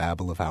see in the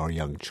babble of our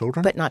young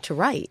children. But not to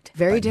write.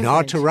 Very But different.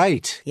 not to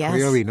write. Yes.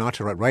 Clearly not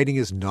to write. Writing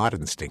is not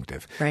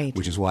instinctive. Right.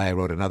 Which is why I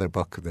wrote another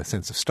book, The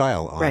Sense of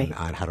Style,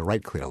 on how to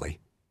write clearly.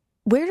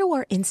 Where do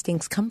our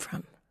instincts come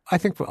from? I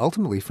think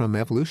ultimately from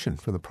evolution,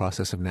 from the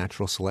process of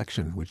natural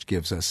selection, which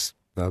gives us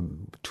the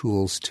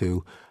tools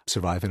to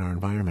survive in our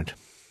environment.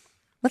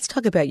 Let's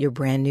talk about your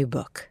brand new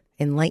book,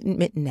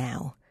 Enlightenment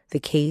Now: The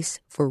Case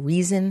for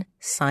Reason,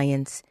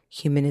 Science,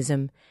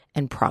 Humanism,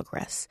 and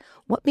Progress.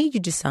 What made you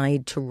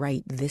decide to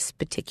write this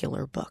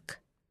particular book?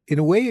 In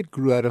a way, it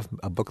grew out of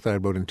a book that I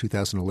wrote in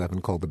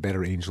 2011 called The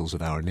Better Angels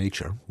of Our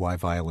Nature, Why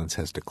Violence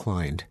Has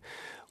Declined,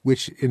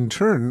 which in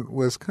turn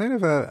was kind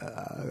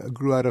of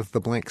grew out of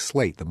The Blank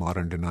Slate, The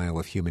Modern Denial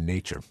of Human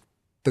Nature.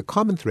 The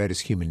common thread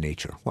is human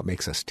nature. What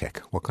makes us tick?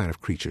 What kind of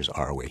creatures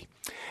are we?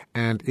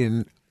 And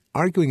in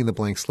arguing in The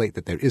Blank Slate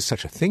that there is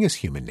such a thing as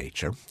human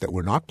nature, that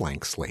we're not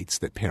blank slates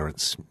that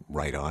parents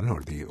write on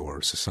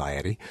or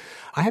society,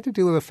 I had to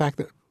deal with the fact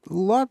that a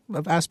lot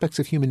of aspects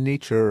of human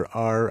nature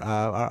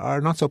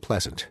are not so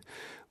pleasant.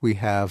 We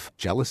have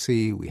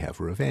jealousy, we have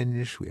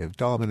revenge, we have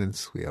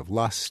dominance, we have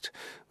lust,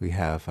 we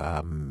have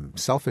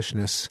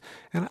selfishness.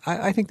 And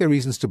I think there are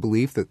reasons to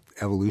believe that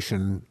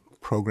evolution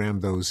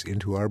programmed those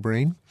into our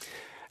brain.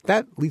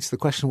 That leads to the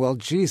question, well,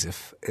 geez,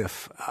 if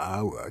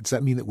does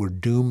that mean that we're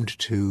doomed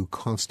to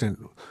constant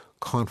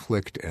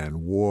conflict and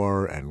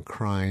war and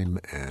crime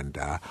and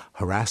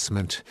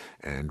harassment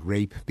and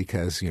rape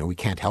because, we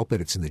can't help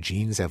it. It's in the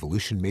genes.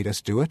 Evolution made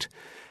us do it.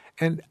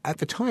 And at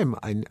the time,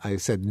 I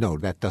said, no,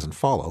 that doesn't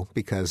follow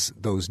because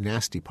those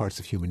nasty parts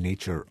of human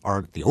nature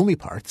aren't the only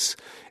parts.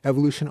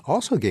 Evolution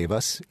also gave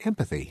us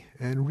empathy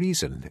and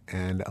reason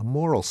and a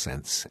moral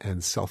sense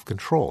and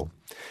self-control.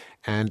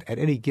 And at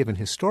any given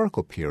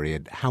historical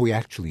period, how we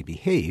actually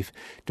behave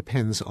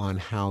depends on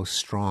how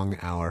strong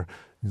our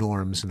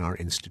norms and our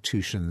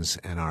institutions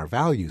and our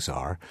values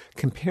are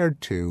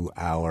compared to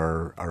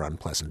our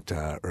unpleasant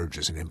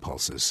urges and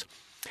impulses.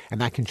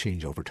 And that can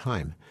change over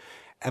time.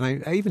 And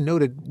I even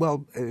noted,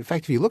 well, in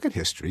fact, if you look at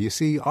history, you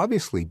see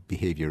obviously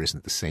behavior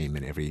isn't the same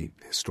in every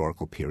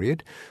historical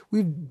period.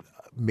 We've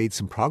made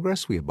some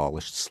progress. We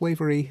abolished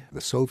slavery. The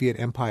Soviet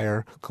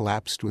Empire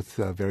collapsed with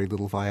very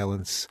little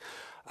violence.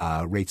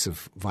 Rates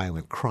of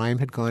violent crime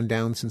had gone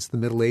down since the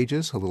Middle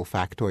Ages, a little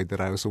factoid that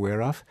I was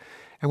aware of.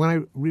 And when I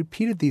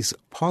repeated these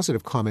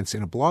positive comments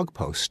in a blog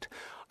post,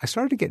 I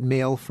started to get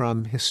mail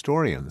from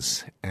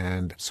historians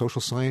and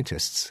social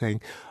scientists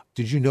saying,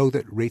 did you know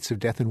that rates of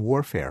death in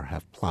warfare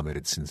have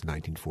plummeted since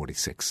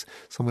 1946?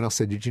 Someone else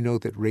said, did you know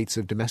that rates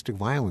of domestic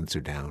violence are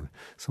down?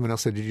 Someone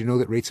else said, did you know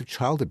that rates of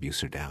child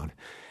abuse are down?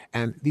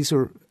 And these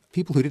are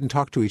people who didn't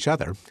talk to each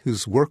other,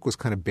 whose work was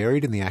kind of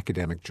buried in the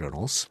academic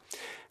journals.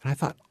 And I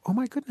thought, oh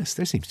my goodness,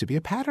 there seems to be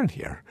a pattern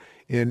here.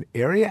 In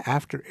area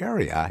after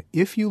area,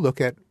 if you look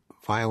at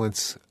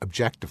violence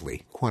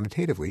objectively,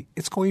 quantitatively,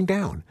 it's going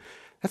down.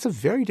 That's a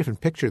very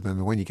different picture than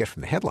the one you get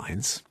from the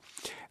headlines.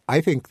 I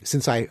think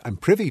since I'm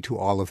privy to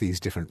all of these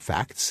different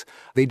facts,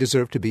 they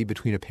deserve to be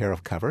between a pair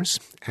of covers.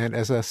 And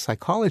as a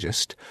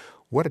psychologist,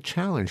 what a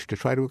challenge to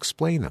try to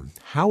explain them.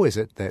 How is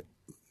it that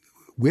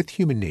with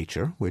human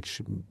nature,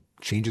 which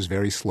changes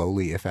very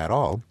slowly, if at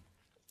all,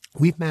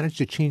 we've managed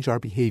to change our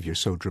behavior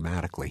so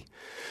dramatically?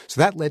 So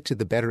that led to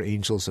The Better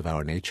Angels of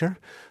Our Nature.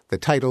 The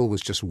title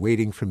was just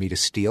waiting for me to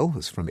steal. It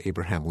was from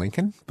Abraham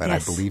Lincoln, but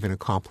yes. I believe in a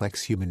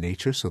complex human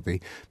nature. So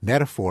the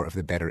metaphor of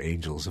the better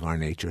angels of our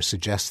nature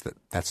suggests that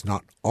that's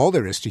not all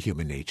there is to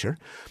human nature,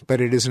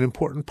 but it is an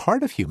important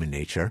part of human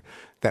nature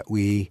that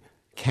we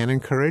can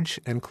encourage,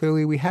 and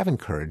clearly we have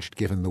encouraged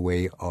given the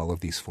way all of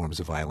these forms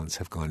of violence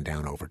have gone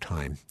down over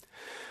time.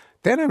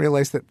 Then I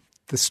realized that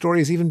the story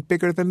is even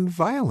bigger than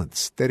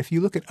violence, that if you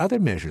look at other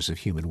measures of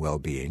human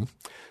well-being,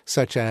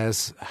 such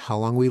as how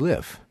long we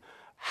live,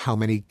 how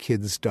many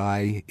kids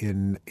die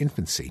in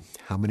infancy,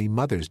 how many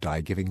mothers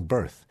die giving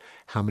birth,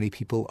 how many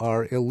people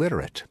are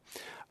illiterate,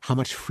 how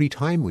much free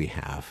time we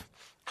have,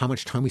 how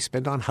much time we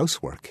spend on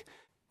housework,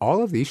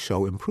 all of these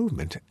show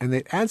improvement. And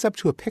it adds up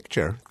to a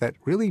picture that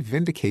really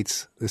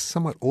vindicates this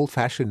somewhat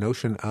old-fashioned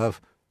notion of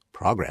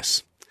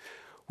progress.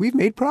 We've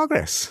made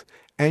progress,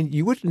 and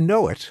you wouldn't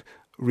know it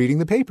reading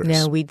the papers.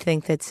 No, we'd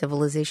think that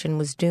civilization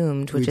was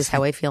doomed, which is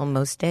how I feel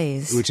most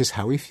days. Which is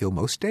how we feel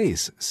most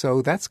days.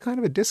 So that's kind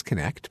of a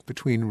disconnect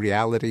between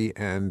reality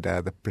and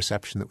the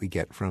perception that we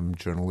get from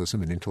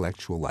journalism and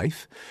intellectual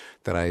life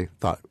that I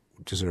thought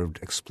deserved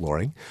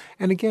exploring.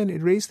 And again,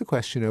 it raised the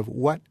question of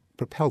what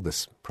propelled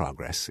this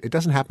progress. It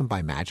doesn't happen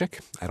by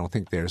magic. I don't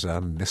think there's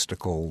a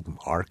mystical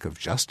arc of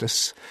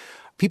justice.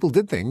 People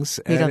did things.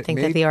 You don't think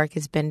that the arc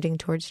is bending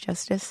towards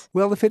justice?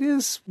 Well, if it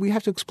is, we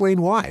have to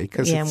explain why.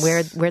 Yeah, and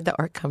where'd the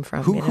arc come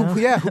from? Who put With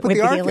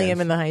the arc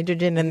helium and the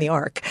hydrogen and the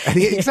arc.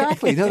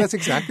 Exactly. No, that's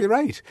exactly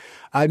right.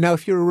 Now,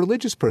 if you're a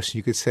religious person,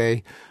 you could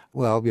say,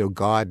 well,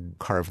 God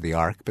carved the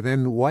ark, but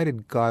then why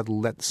did God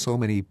let so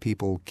many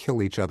people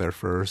kill each other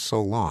for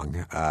so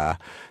long? That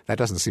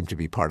doesn't seem to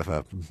be part of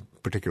a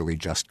particularly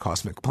just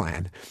cosmic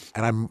plan.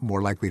 And I'm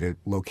more likely to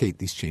locate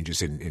these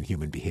changes in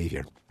human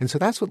behavior. And so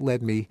that's what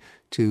led me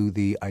to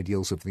the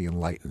ideals of the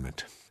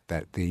Enlightenment,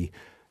 that the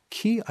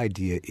key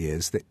idea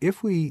is that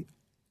if we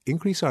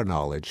increase our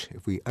knowledge,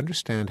 if we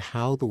understand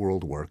how the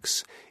world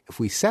works, if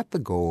we set the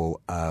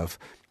goal of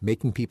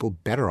making people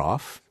better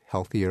off,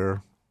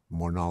 healthier,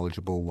 more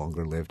knowledgeable,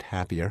 longer-lived,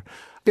 happier,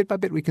 bit by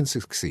bit we can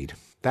succeed.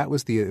 That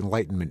was the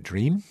Enlightenment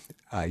dream.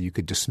 You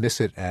could dismiss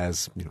it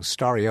as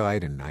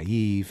starry-eyed and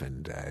naive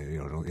and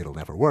it'll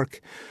never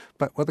work.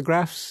 But what the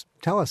graphs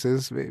tell us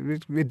is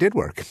it did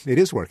work. It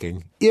is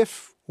working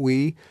if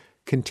we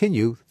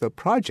continue the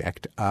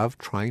project of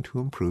trying to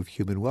improve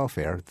human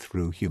welfare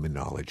through human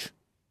knowledge.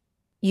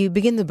 You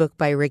begin the book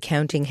by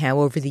recounting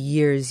how over the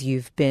years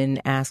you've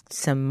been asked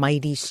some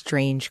mighty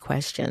strange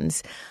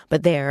questions.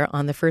 But there,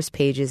 on the first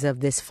pages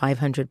of this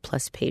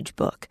 500-plus page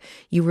book,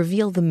 you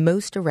reveal the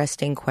most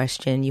arresting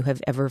question you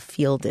have ever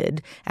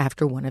fielded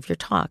after one of your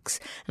talks.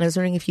 And I was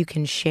wondering if you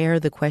can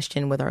share the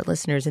question with our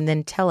listeners and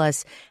then tell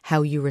us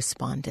how you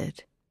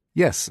responded.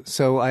 Yes.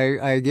 So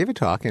I gave a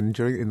talk, and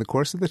in the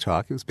course of the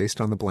talk, it was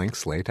based on the blank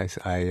slate.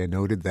 I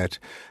noted that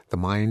the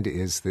mind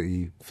is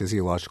the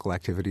physiological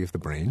activity of the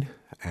brain,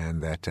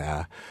 and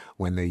that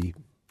when the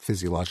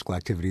physiological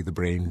activity of the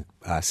brain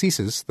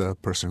ceases, the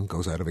person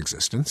goes out of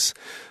existence.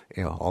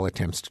 All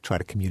attempts to try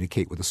to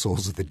communicate with the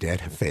souls of the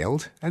dead have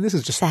failed. And this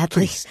is just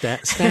sadly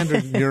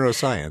standard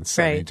neuroscience.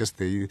 Right.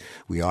 I mean,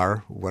 we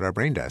are what our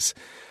brain does.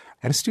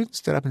 And a student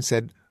stood up and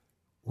said,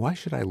 why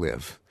should I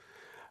live?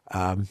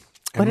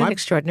 What an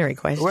extraordinary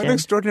question. What an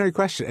extraordinary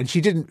question. And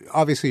she didn't,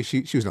 obviously,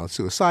 she was not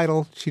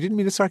suicidal. She didn't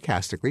mean it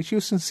sarcastically. She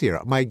was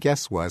sincere. My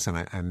guess was, and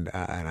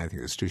I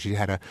think it's true, she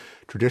had a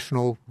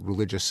traditional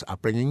religious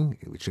upbringing,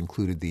 which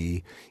included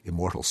the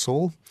immortal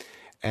soul.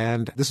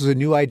 And this was a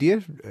new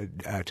idea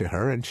to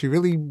her, and she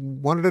really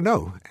wanted to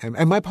know.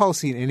 And my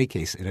policy in any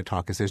case in a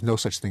talk is there's no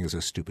such thing as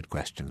a stupid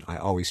question. I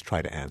always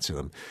try to answer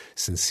them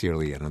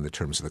sincerely and on the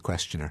terms of the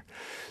questioner.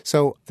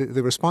 So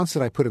the response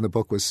that I put in the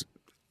book was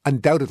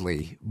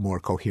undoubtedly more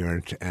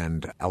coherent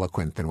and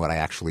eloquent than what I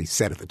actually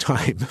said at the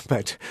time,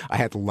 but I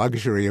had the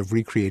luxury of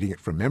recreating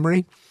it from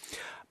memory.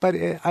 But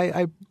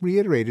I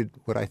reiterated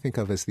what I think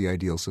of as the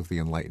ideals of the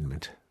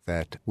Enlightenment,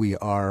 that we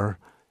are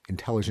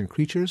intelligent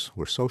creatures,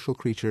 we're social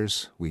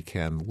creatures, we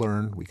can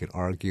learn, we can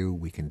argue,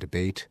 we can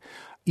debate.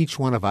 Each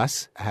one of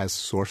us has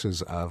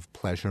sources of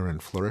pleasure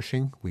and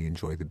flourishing. We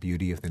enjoy the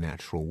beauty of the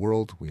natural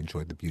world. We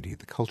enjoy the beauty of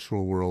the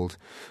cultural world.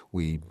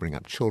 We bring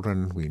up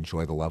children. We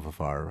enjoy the love of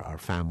our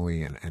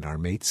family and our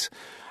mates.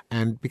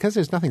 And because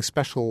there's nothing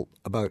special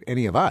about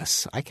any of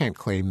us, I can't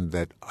claim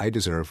that I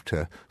deserve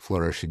to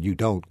flourish and you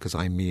don't because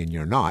I'm me and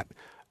you're not.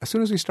 As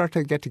soon as we start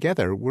to get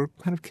together, we're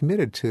kind of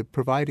committed to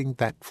providing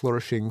that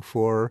flourishing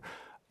for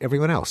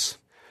everyone else.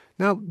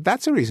 Now,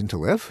 that's a reason to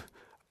live.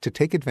 To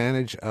take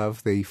advantage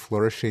of the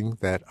flourishing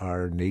that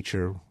our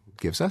nature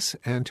gives us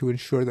and to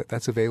ensure that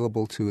that's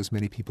available to as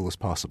many people as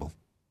possible.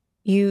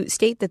 You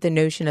state that the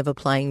notion of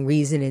applying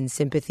reason and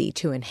sympathy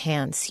to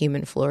enhance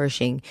human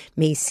flourishing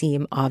may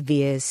seem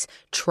obvious,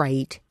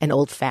 trite, and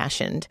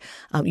old-fashioned.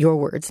 Your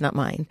words, not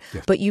mine.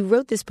 Yes. But you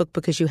wrote this book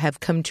because you have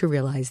come to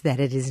realize that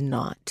it is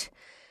not.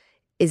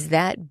 Is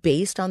that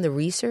based on the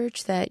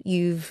research that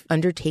you've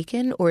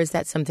undertaken, or is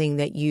that something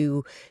that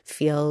you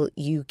feel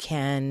you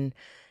can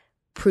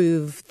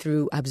prove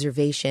through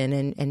observation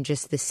and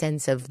just the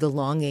sense of the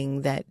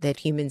longing that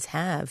humans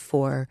have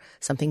for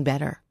something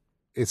better?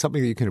 It's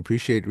something that you can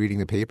appreciate reading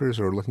the papers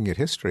or looking at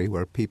history,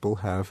 where people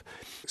have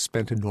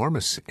spent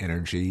enormous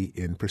energy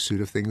in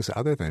pursuit of things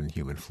other than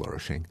human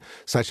flourishing,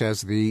 such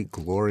as the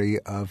glory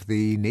of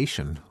the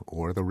nation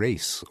or the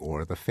race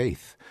or the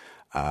faith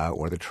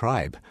or the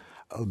tribe.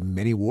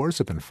 Many wars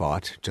have been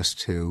fought just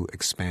to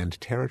expand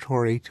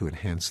territory, to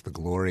enhance the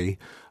glory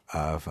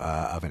of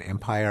an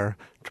empire,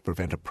 to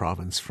prevent a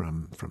province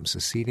from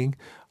seceding.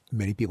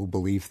 Many people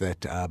believe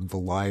that the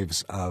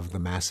lives of the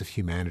mass of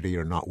humanity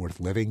are not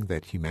worth living,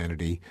 that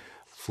humanity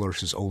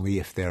flourishes only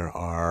if there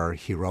are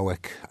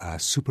heroic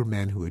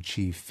supermen who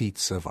achieve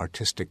feats of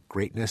artistic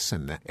greatness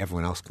and that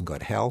everyone else can go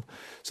to hell.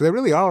 So there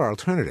really are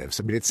alternatives.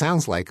 I mean, it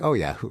sounds like, oh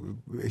yeah,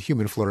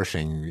 human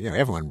flourishing,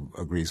 everyone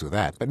agrees with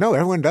that. But no,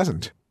 everyone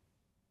doesn't.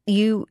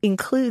 You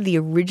include the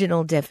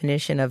original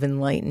definition of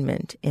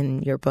enlightenment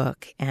in your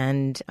book,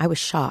 and I was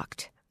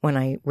shocked when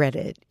I read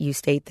it. You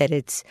state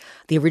that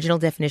the original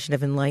definition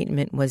of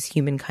enlightenment was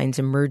humankind's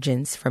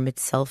emergence from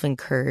its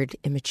self-incurred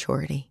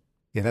immaturity.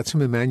 Yeah, that's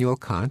from Immanuel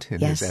Kant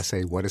in Yes. his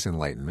essay, What is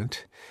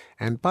Enlightenment?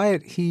 And by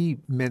it, he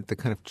meant the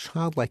kind of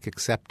childlike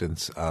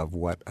acceptance of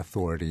what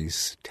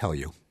authorities tell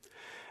you.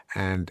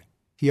 And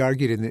he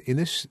argued in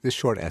this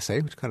short essay,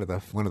 which is kind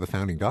of one of the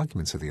founding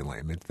documents of the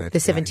Enlightenment, that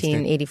The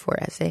 1784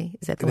 essay,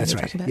 is that the one that's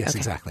you're right. talking about? Yes, Okay.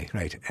 exactly.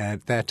 Right.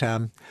 And that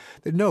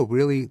no,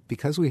 really,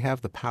 because we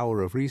have the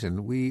power of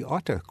reason, we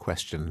ought to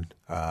question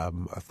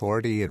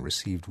authority and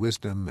received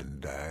wisdom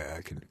and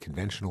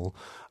conventional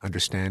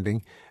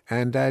understanding,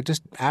 and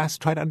just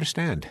try to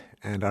understand.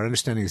 And our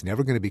understanding is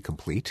never going to be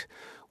complete.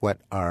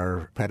 What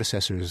our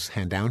predecessors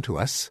hand down to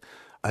us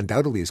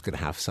undoubtedly is going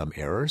to have some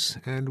errors,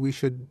 and we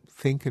should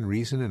think and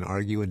reason and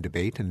argue and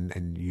debate,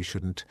 and you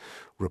shouldn't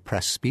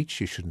repress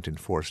speech, you shouldn't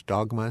enforce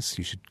dogmas,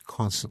 you should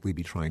constantly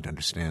be trying to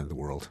understand the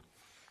world.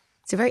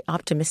 It's a very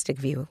optimistic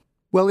view.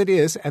 Well, it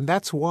is, and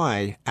that's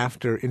why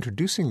after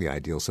introducing the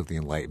ideals of the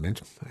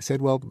Enlightenment, I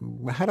said, well,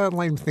 how did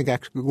Enlightenment think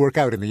actually work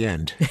out in the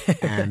end?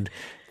 And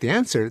the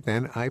answer,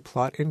 then, I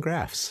plot in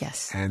graphs.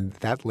 Yes. And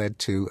that led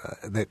to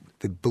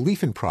the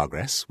belief in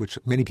progress, which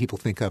many people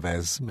think of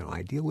as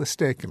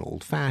idealistic and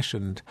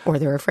old-fashioned. Or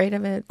they're afraid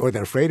of it.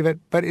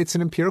 But it's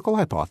an empirical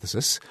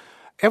hypothesis.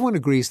 Everyone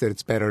agrees that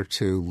it's better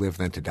to live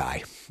than to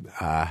die.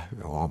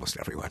 Almost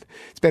everyone.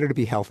 It's better to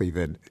be healthy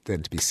than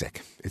to be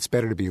sick. It's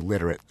better to be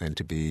literate than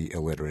to be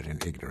illiterate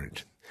and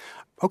ignorant.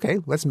 Okay,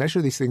 let's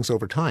measure these things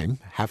over time.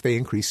 Have they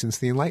increased since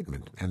the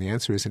Enlightenment? And the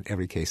answer is in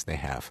every case they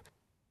have.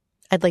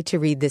 I'd like to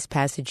read this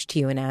passage to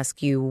you and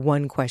ask you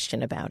one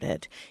question about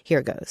it.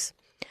 Here goes.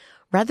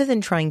 Rather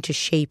than trying to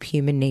shape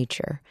human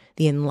nature,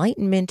 the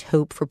Enlightenment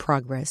hope for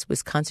progress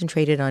was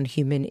concentrated on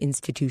human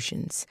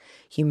institutions.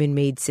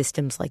 Human-made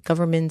systems like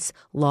governments,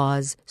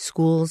 laws,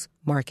 schools,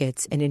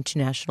 markets, and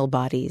international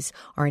bodies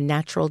are a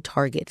natural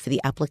target for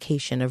the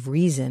application of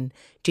reason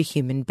to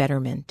human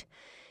betterment.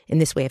 In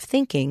this way of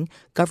thinking,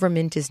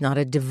 government is not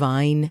a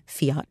divine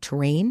fiat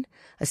terrain,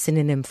 a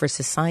synonym for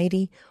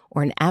society,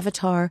 or an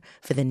avatar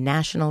for the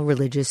national,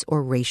 religious,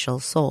 or racial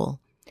soul.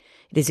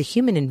 It is a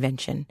human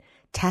invention,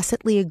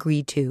 tacitly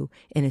agreed to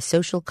in a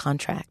social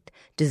contract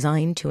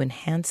designed to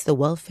enhance the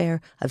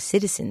welfare of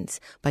citizens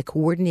by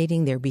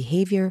coordinating their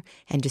behavior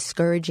and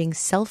discouraging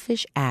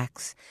selfish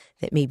acts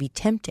that may be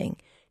tempting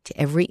to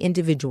every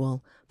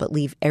individual but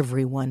leave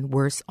everyone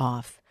worse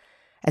off.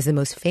 As the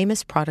most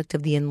famous product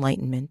of the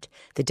Enlightenment,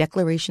 the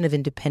Declaration of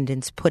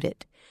Independence put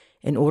it,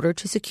 in order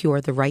to secure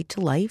the right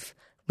to life,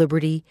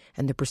 liberty,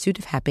 and the pursuit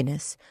of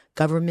happiness,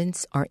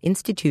 governments are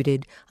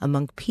instituted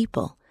among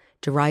people,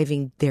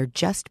 deriving their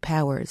just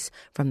powers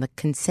from the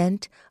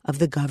consent of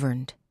the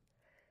governed.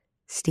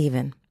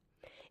 Stephen,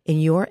 in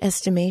your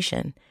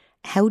estimation,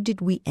 how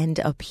did we end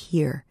up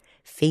here,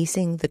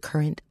 facing the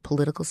current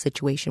political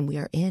situation we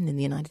are in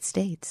the United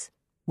States?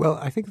 Well,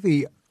 I think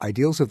the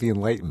ideals of the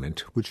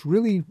Enlightenment, which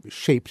really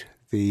shaped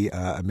the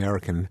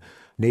American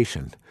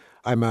nation.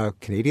 I'm a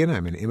Canadian.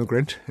 I'm an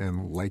immigrant,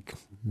 and like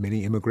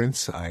many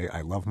immigrants,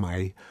 I love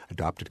my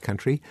adopted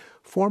country,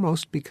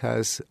 foremost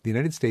because the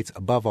United States,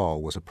 above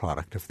all, was a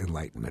product of the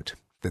Enlightenment.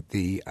 That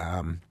the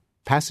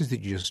passage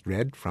that you just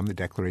read from the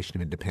Declaration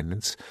of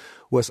Independence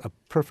was a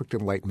perfect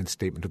Enlightenment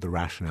statement of the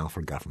rationale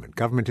for government.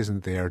 Government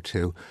isn't there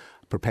to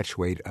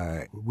perpetuate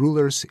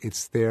rulers.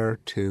 It's there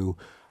to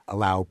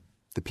allow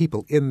the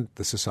people in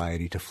the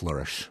society to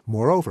flourish.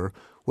 Moreover,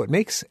 what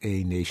makes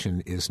a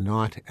nation is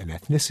not an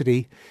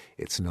ethnicity,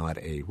 it's not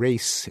a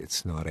race,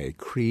 it's not a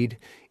creed.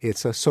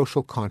 It's a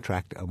social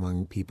contract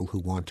among people who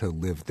want to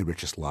live the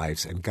richest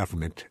lives, and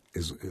government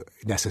is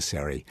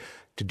necessary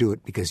to do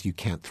it because you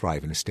can't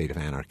thrive in a state of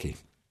anarchy.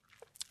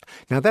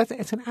 Now,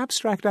 it's an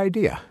abstract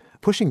idea.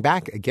 Pushing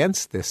back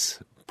against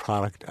this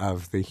product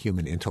of the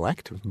human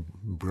intellect,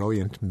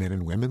 brilliant men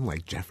and women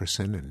like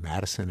Jefferson and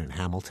Madison and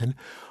Hamilton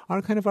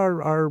are kind of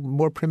our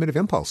more primitive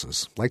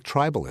impulses, like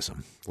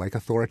tribalism, like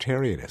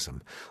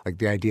authoritarianism, like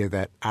the idea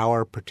that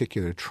our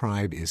particular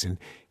tribe is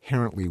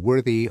inherently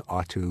worthy,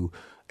 ought to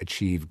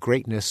achieve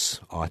greatness,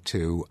 ought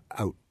to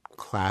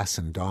outclass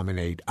and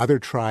dominate other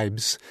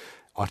tribes,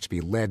 ought to be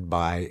led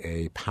by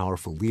a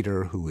powerful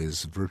leader who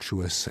is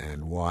virtuous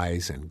and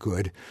wise and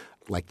good,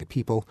 like the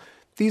people.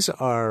 These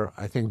are,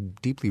 I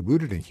think, deeply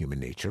rooted in human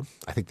nature.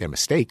 I think they're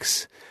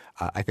mistakes.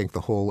 I think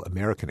the whole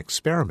American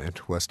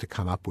experiment was to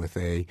come up with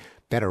a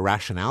better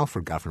rationale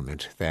for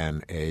government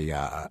than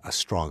a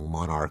strong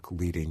monarch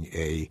leading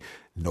a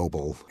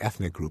noble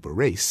ethnic group or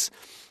race.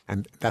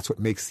 And that's what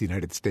makes the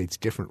United States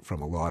different from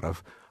a lot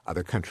of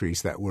other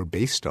countries that were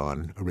based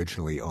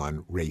originally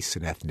on race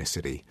and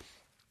ethnicity.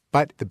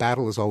 But the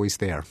battle is always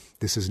there.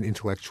 This is an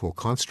intellectual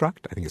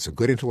construct. I think it's a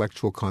good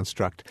intellectual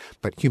construct,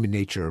 but human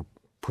nature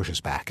pushes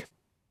back.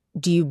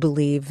 Do you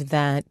believe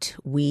that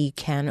we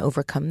can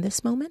overcome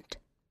this moment?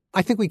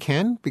 I think we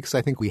can, because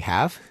I think we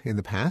have in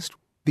the past,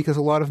 because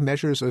a lot of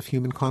measures of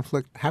human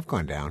conflict have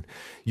gone down.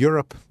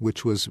 Europe,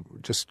 which was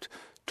just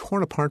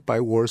torn apart by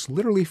wars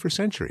literally for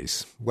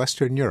centuries.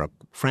 Western Europe,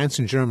 France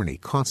and Germany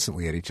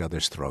constantly at each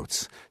other's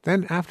throats.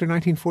 Then after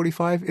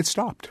 1945, it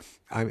stopped.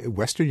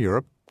 Western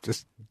Europe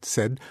just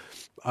said,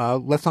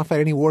 let's not fight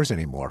any wars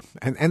anymore.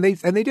 And they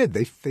did.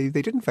 They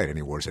didn't fight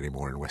any wars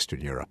anymore in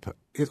Western Europe.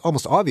 It's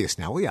almost obvious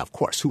now. Well, yeah, of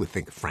course. Who would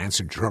think France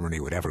and Germany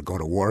would ever go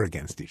to war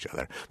against each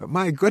other? But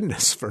my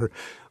goodness,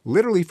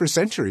 literally for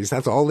centuries,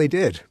 that's all they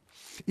did.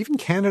 Even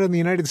Canada and the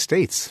United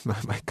States,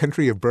 my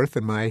country of birth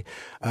and my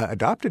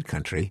adopted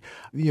country,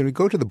 you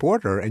go to the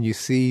border and you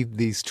see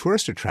these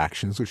tourist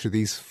attractions, which are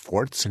these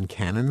forts and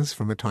cannons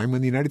from a time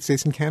when the United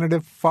States and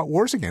Canada fought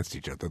wars against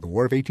each other, the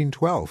War of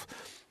 1812.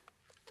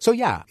 So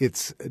yeah,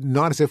 it's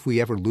not as if we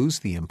ever lose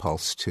the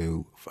impulse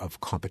of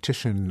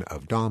competition,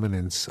 of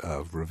dominance,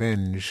 of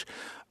revenge,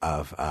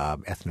 of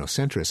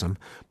ethnocentrism,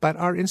 but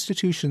our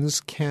institutions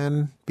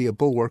can be a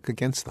bulwark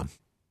against them.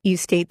 You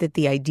state that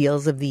the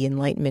ideals of the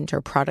Enlightenment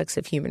are products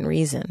of human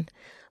reason,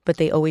 but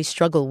they always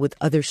struggle with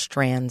other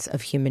strands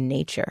of human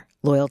nature: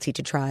 loyalty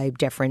to tribe,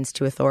 deference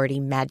to authority,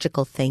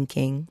 magical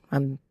thinking.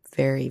 I'm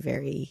very,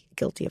 very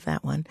guilty of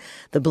that one.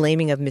 The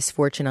blaming of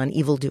misfortune on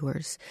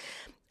evildoers.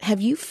 Have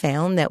you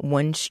found that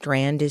one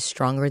strand is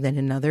stronger than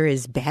another?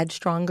 Is bad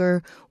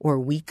stronger or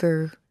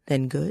weaker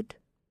than good?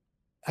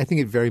 I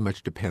think it very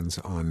much depends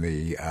on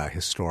the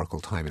historical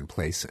time and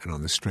place and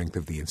on the strength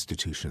of the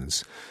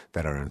institutions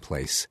that are in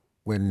place.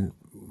 When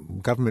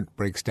government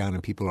breaks down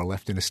and people are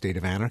left in a state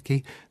of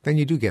anarchy, then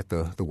you do get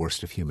the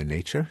worst of human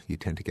nature. You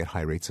tend to get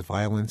high rates of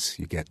violence.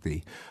 You get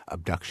the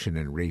abduction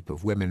and rape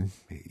of women.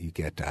 You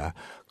get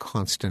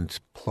constant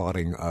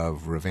plotting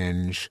of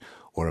revenge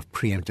or of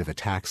preemptive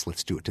attacks.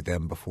 Let's do it to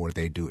them before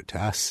they do it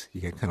to us.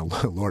 You get kind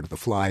of Lord of the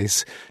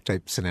Flies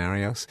type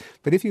scenarios.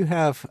 But if you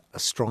have a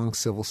strong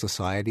civil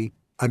society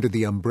under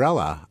the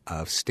umbrella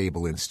of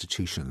stable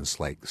institutions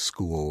like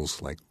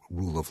schools, like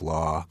rule of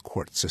law,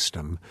 court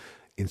system,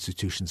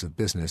 institutions of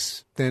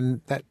business,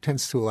 then that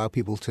tends to allow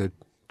people to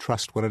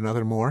trust one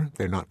another more.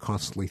 They're not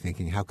constantly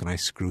thinking, how can I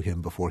screw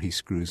him before he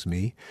screws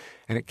me?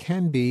 And it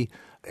can be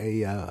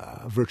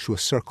a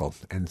virtuous circle.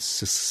 And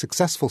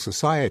successful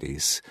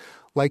societies,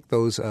 like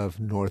those of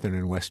Northern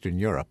and Western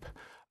Europe,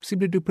 seem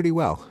to do pretty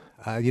well.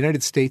 The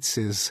United States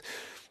is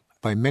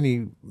by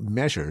many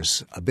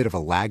measures, a bit of a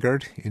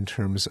laggard in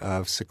terms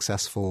of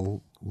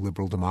successful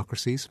liberal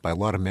democracies. By a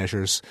lot of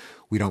measures,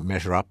 we don't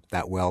measure up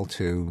that well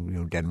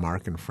to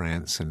Denmark and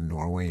France and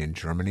Norway and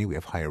Germany. We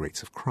have higher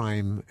rates of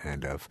crime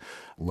and of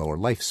lower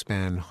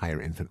lifespan,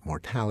 higher infant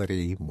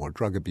mortality, more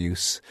drug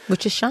abuse.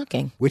 Which is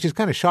shocking. Which is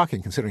kind of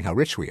shocking considering how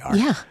rich we are.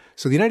 Yeah.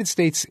 So the United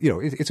States,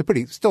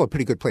 it's still a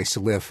pretty good place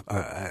to live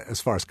as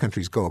far as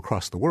countries go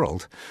across the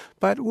world.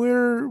 But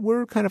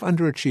we're kind of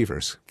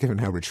underachievers given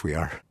how rich we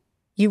are.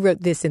 You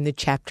wrote this in the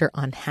chapter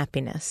on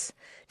happiness.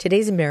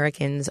 Today's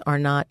Americans are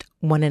not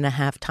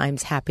 1.5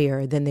 times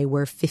happier than they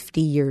were 50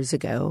 years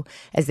ago,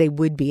 as they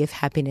would be if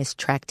happiness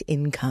tracked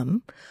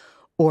income,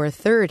 or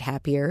 1/3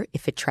 happier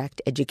if it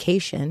tracked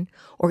education,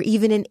 or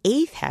even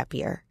 1/8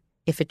 happier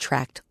if it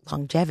tracked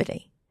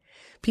longevity.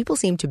 People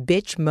seem to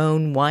bitch,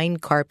 moan, whine,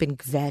 carp, and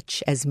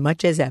kvetch as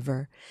much as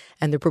ever,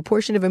 and the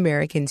proportion of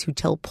Americans who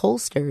tell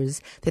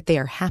pollsters that they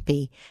are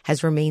happy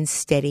has remained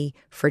steady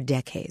for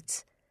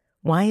decades.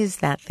 Why is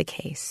that the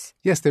case?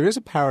 Yes, there is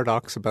a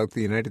paradox about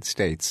the United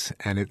States,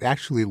 and it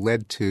actually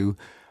led to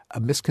a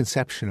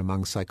misconception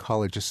among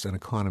psychologists and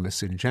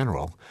economists in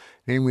general.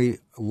 Namely,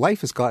 life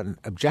has gotten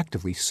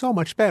objectively so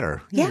much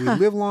better. Yeah.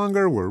 We live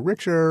longer, we're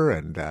richer,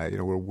 and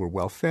we're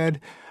well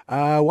fed.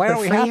 Why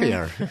aren't we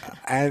happier?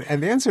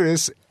 And the answer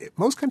is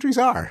most countries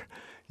are.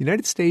 The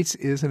United States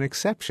is an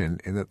exception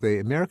in that the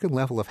American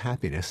level of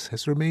happiness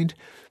has remained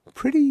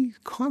pretty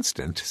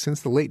constant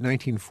since the late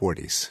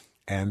 1940s.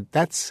 And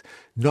that's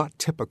not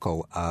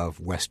typical of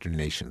Western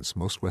nations.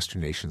 Most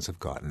Western nations have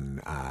gotten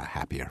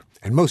happier.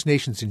 And most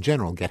nations in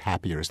general get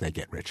happier as they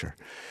get richer.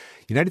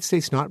 United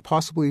States not,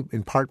 possibly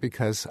in part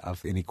because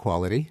of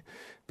inequality,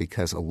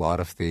 because a lot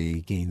of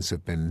the gains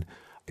have been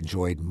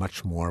enjoyed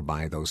much more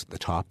by those at the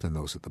top than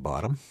those at the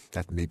bottom.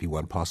 That may be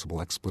one possible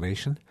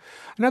explanation.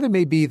 Another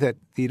may be that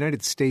the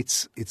United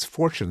States, its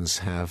fortunes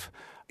have,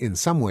 in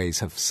some ways,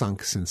 have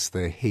sunk since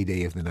the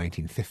heyday of the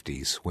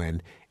 1950s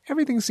when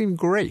everything seemed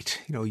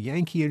great.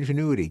 Yankee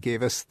ingenuity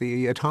gave us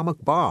the atomic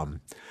bomb.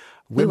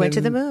 We went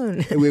to the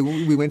moon.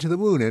 we went to the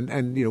moon,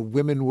 and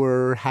women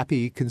were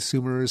happy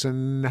consumers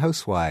and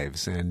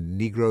housewives, and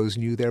Negroes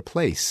knew their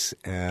place,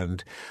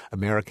 and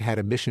America had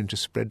a mission to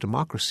spread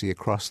democracy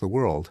across the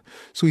world.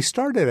 So we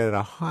started at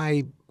a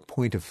high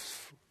point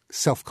of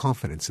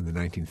self-confidence in the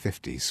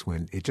 1950s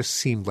when it just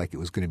seemed like it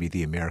was going to be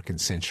the American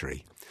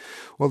century.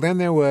 Well, then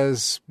there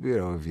was,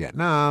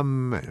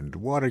 Vietnam and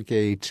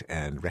Watergate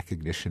and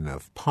recognition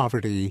of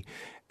poverty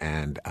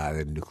and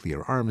the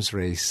nuclear arms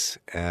race.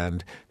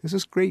 And there's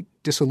this great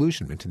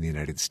disillusionment in the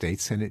United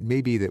States, and it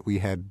may be that we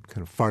had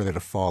kind of farther to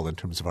fall in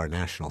terms of our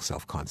national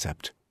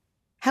self-concept.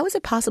 How is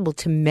it possible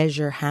to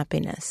measure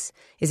happiness?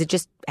 Is it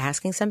just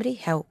asking somebody,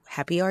 how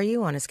happy are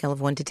you on a scale of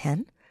 1 to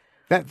 10?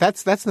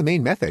 That's the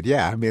main method,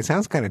 yeah. I mean, it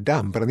sounds kind of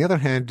dumb, but on the other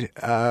hand,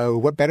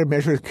 what better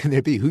measure can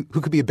there be? Who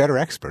could be a better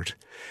expert?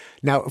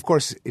 Now, of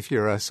course, if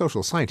you're a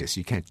social scientist,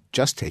 you can't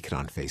just take it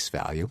on face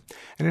value.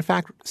 And in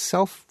fact,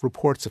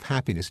 self-reports of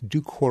happiness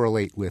do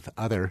correlate with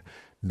other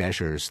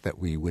measures that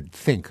we would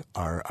think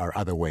are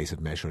other ways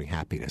of measuring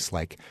happiness,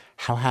 like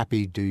how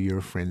happy do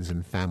your friends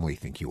and family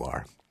think you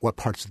are? What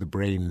parts of the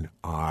brain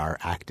are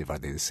active? Are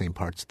they the same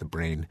parts of the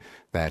brain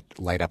that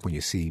light up when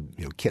you see,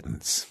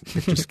 kittens,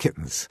 just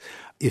kittens?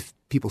 If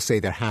people say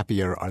they're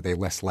happier, are they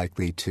less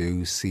likely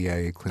to see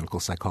a clinical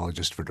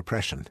psychologist for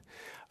depression?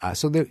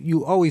 So that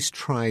you always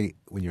try,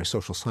 when you're a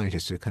social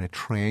scientist, to kind of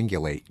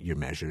triangulate your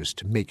measures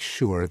to make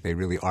sure they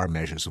really are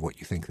measures of what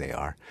you think they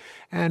are.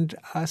 And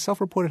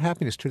self-reported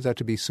happiness turns out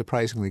to be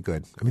surprisingly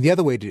good. I mean, the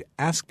other way to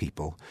ask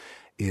people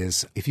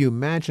is if you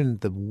imagine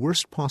the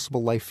worst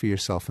possible life for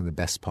yourself and the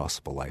best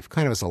possible life,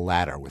 kind of as a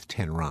ladder with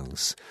 10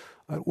 rungs.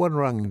 At what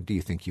rung do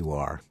you think you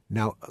are?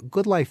 Now,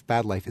 good life,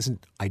 bad life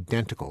isn't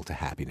identical to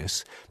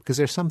happiness because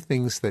there are some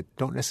things that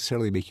don't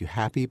necessarily make you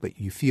happy, but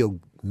you feel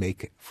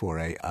make for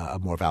a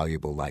more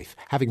valuable life.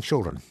 Having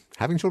children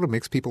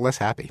makes people less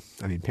happy.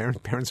 I mean,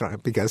 parents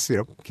aren't, because,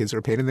 kids are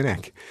a pain in the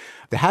neck.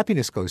 The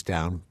happiness goes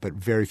down, but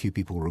very few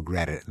people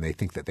regret it, and they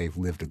think that they've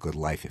lived a good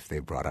life if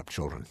they've brought up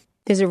children.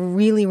 There's a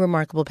really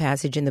remarkable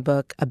passage in the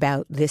book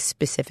about this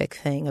specific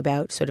thing,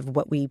 about sort of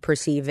what we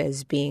perceive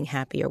as being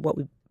happy or what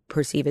we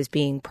perceive as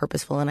being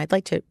purposeful. And I'd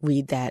like to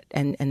read that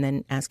and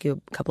then ask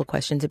you a couple of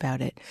questions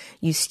about it.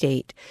 You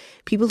state,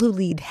 people who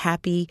lead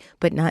happy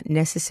but not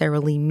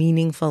necessarily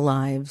meaningful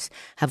lives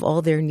have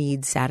all their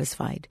needs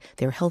satisfied.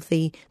 They're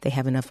healthy, they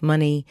have enough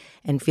money,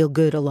 and feel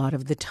good a lot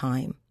of the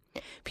time.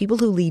 People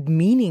who lead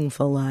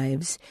meaningful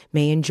lives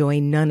may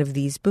enjoy none of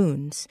these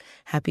boons.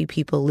 Happy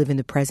people live in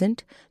the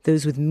present.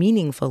 Those with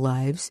meaningful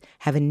lives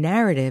have a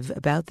narrative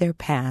about their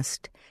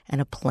past and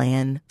a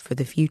plan for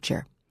the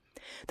future.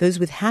 Those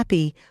with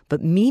happy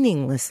but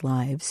meaningless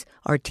lives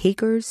are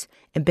takers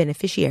and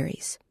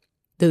beneficiaries.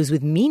 Those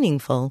with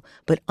meaningful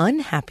but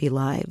unhappy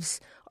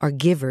lives are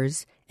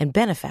givers and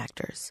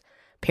benefactors.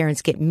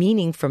 Parents get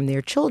meaning from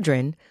their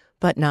children,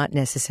 but not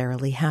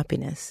necessarily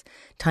happiness.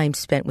 Time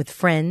spent with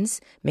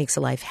friends makes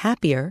a life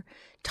happier.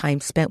 Time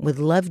spent with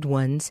loved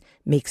ones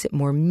makes it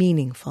more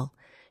meaningful.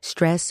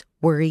 Stress,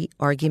 worry,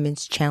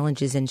 arguments,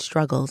 challenges, and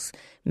struggles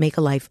make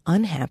a life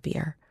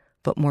unhappier,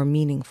 but more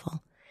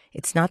meaningful.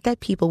 It's not that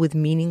people with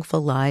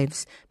meaningful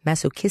lives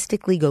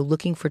masochistically go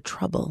looking for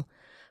trouble,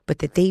 but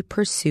that they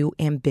pursue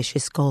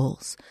ambitious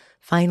goals.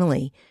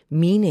 Finally,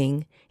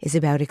 meaning is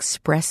about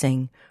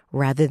expressing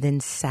rather than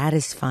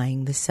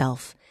satisfying the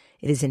self.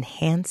 It is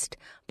enhanced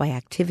by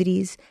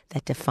activities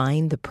that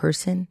define the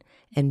person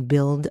and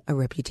build a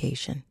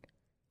reputation.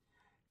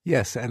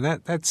 Yes, and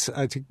that's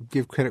to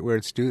give credit where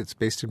it's due. It's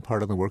based in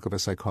part on the work of a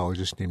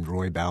psychologist named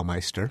Roy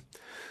Baumeister,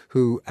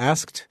 who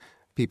asked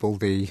people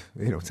it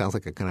sounds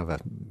like a kind of a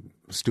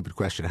stupid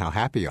question, how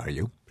happy are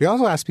you? But he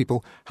also asked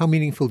people, how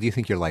meaningful do you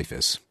think your life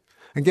is?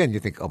 Again, you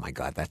think, oh my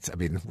God,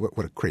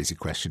 what a crazy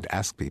question to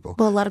ask people.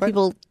 Well, a lot of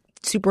people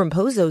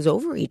superimpose those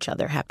over each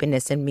other,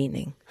 happiness and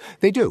meaning.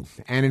 They do.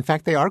 And in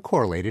fact, they are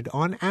correlated.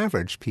 On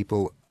average,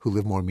 people who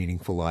live more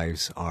meaningful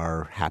lives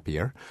are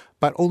happier,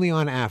 but only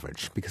on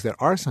average, because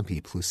there are some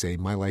people who say,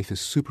 my life is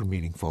super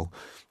meaningful,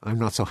 I'm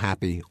not so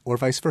happy, or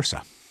vice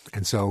versa.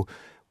 And so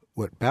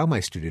what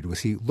Baumeister did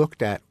was he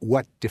looked at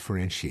what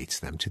differentiates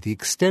them to the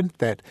extent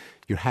that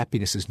your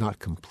happiness is not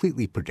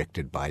completely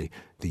predicted by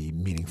the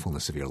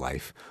meaningfulness of your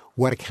life,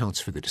 what accounts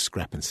for the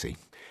discrepancy.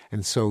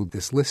 And so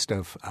this list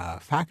of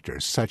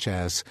factors, such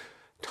as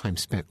time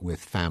spent with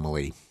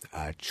family,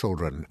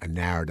 children, a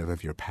narrative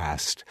of your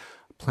past,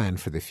 plan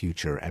for the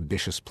future,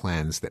 ambitious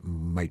plans that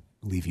might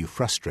leave you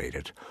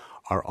frustrated,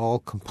 are all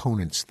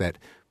components that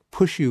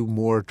push you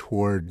more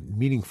toward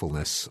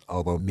meaningfulness,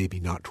 although maybe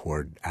not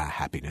toward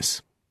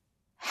happiness.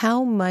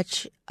 How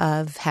much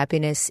of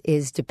happiness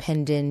is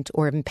dependent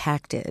or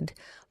impacted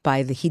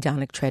by the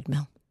hedonic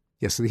treadmill?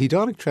 Yes, so the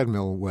hedonic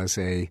treadmill was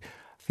a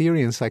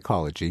theory in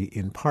psychology,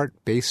 in part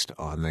based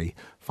on the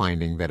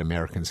finding that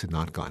Americans had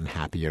not gotten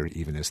happier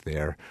even as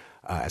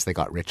they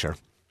got richer,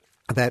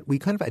 that we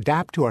kind of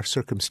adapt to our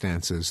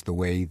circumstances the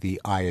way the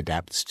eye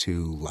adapts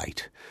to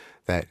light.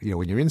 That,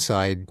 when you're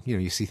inside,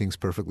 you see things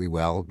perfectly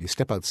well. You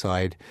step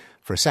outside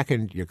for a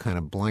second, you're kind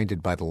of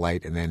blinded by the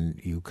light, and then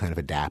you kind of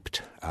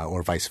adapt,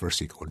 or vice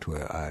versa. You go into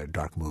a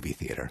dark movie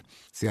theater.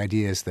 So the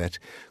idea is that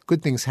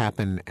good things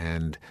happen,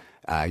 and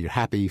you're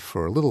happy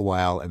for a little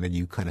while, and then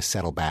you kind of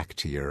settle back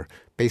to your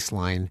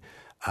baseline.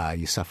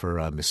 You suffer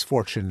a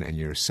misfortune, and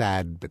you're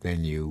sad, but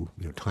then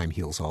time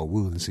heals all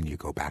wounds, and you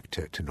go back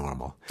to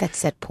normal. That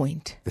set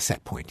point. The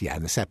set point, yeah.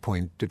 And the set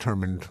point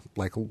determined,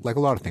 like a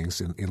lot of things,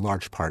 in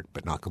large part,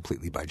 but not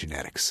completely by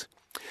genetics.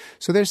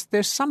 So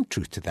there's some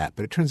truth to that,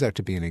 but it turns out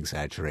to be an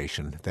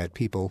exaggeration, that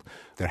people,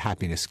 their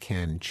happiness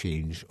can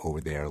change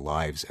over their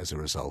lives as a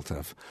result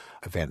of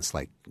events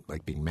like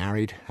being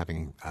married,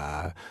 having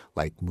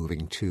like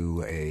moving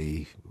to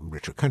a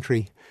richer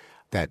country,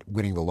 that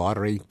winning the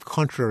lottery,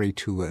 contrary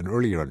to an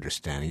earlier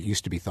understanding, it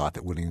used to be thought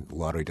that winning the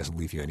lottery doesn't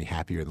leave you any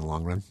happier in the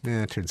long run.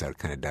 It turns out it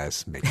kind of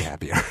does make you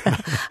happier. I'm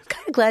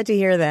kind of glad to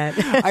hear that.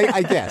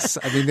 I guess.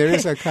 I mean, there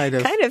is a kind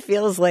of... kind of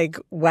feels like,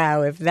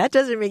 wow, if that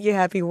doesn't make you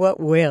happy, what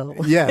will?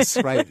 Yes,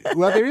 right.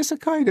 Well, there is a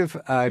kind of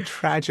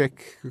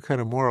tragic, kind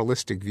of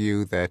moralistic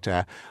view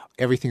that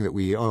everything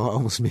that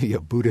almost maybe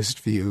a Buddhist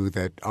view,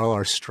 that all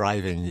our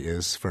striving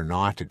is for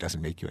naught. It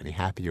doesn't make you any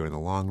happier in the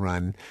long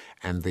run.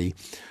 And the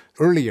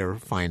earlier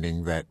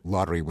finding that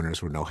lottery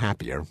winners were no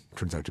happier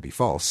turns out to be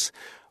false,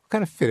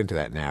 kind of fit into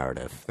that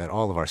narrative, that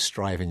all of our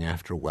striving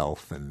after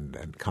wealth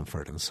and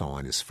comfort and so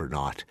on is for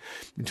naught.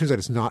 It turns out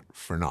it's not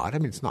for naught. I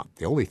mean, it's not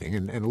the only thing.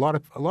 And a lot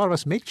of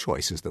us make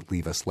choices that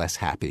leave us less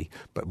happy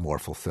but more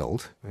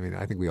fulfilled. I mean,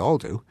 I think we all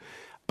do.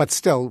 But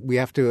still, we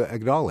have to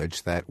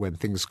acknowledge that when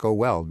things go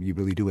well, you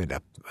really do end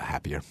up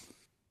happier.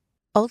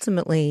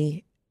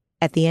 Ultimately,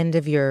 at the end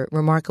of your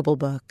remarkable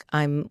book,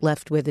 I'm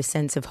left with a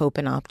sense of hope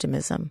and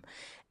optimism.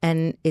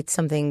 And it's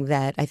something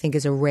that I think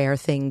is a rare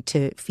thing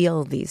to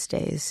feel these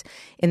days.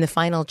 In the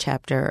final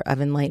chapter of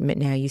Enlightenment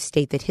Now, you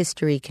state that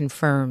history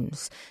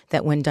confirms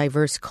that when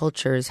diverse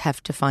cultures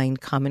have to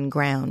find common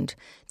ground,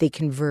 they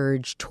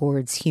converge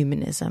towards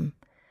humanism.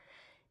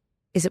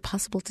 Is it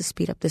possible to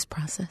speed up this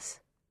process?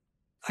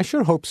 I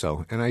sure hope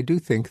so. And I do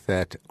think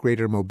that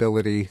greater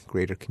mobility,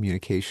 greater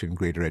communication,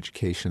 greater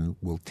education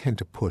will tend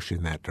to push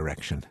in that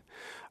direction.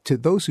 To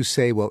those who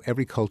say, well,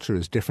 every culture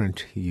is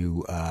different,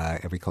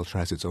 every culture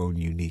has its own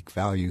unique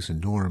values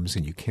and norms,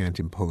 and you can't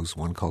impose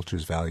one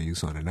culture's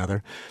values on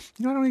another,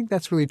 I don't think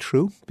that's really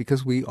true,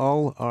 because we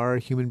all are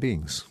human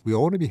beings. We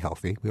all want to be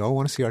healthy. We all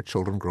want to see our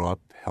children grow up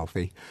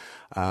healthy.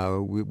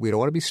 We don't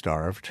want to be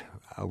starved.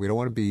 We don't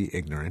want to be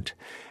ignorant.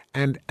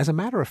 And as a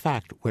matter of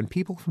fact, when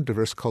people from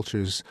diverse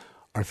cultures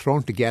are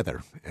thrown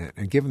together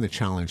and given the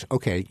challenge,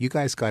 okay, you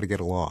guys got to get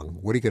along.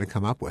 What are you going to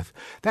come up with?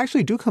 They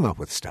actually do come up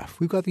with stuff.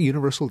 We've got the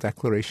Universal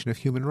Declaration of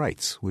Human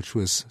Rights, which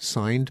was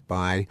signed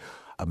by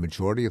a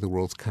majority of the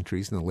world's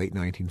countries in the late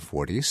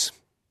 1940s,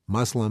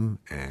 Muslim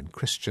and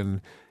Christian,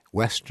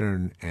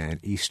 Western and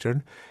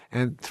Eastern,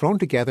 and thrown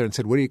together and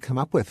said, what do you come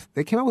up with?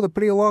 They came up with a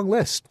pretty long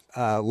list,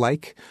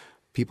 like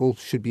people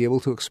should be able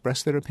to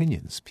express their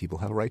opinions. People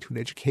have a right to an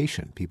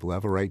education. People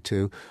have a right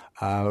to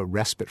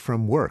respite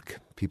from work.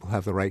 People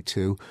have the right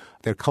to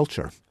their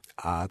culture.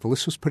 The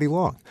list was pretty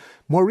long.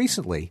 More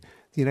recently,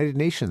 the United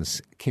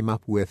Nations came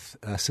up with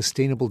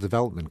Sustainable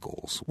Development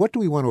Goals. What do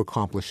we want to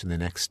accomplish in the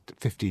next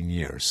 15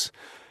 years?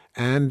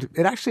 And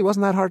it actually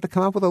wasn't that hard to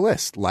come up with a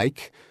list,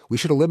 like we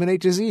should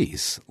eliminate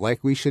disease,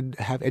 like we should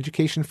have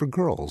education for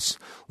girls,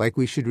 like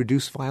we should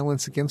reduce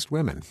violence against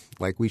women,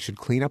 like we should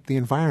clean up the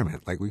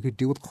environment, like we could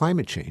deal with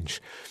climate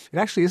change. It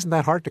actually isn't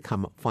that hard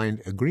to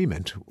find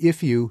agreement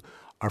if you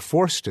are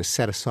forced to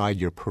set aside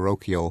your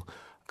parochial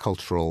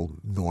cultural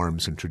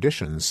norms and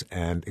traditions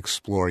and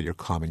explore your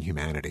common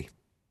humanity.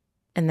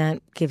 And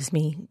that gives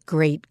me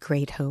great,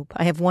 great hope.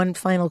 I have one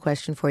final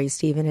question for you,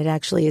 Stephen. It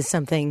actually is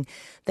something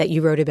that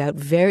you wrote about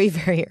very,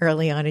 very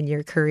early on in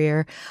your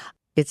career.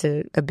 It's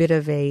a bit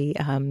of a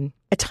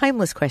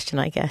timeless question,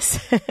 I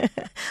guess.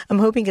 I'm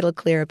hoping it'll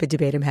clear up a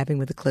debate I'm having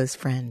with a close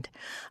friend.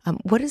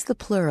 What is the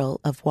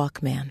plural of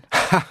Walkman?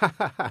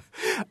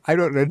 I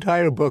wrote an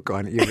entire book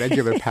on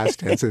irregular past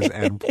tenses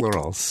and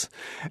plurals.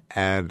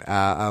 And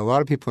a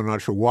lot of people are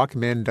not sure.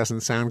 Walkmen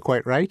doesn't sound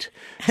quite right.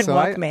 And so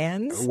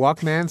Walkmans?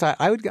 Walkmans.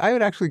 I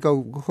would actually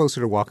go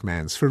closer to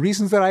Walkmans for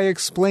reasons that I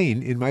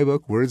explain in my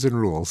book, Words and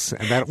Rules,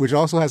 and which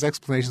also has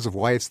explanations of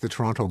why it's the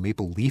Toronto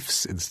Maple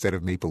Leafs instead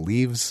of Maple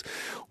Leaves,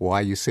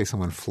 why you say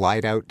someone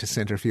flied out to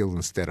center field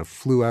instead of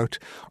flew out,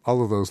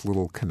 all of those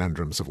little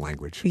conundrums of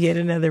language. Yet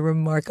another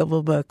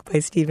remarkable book by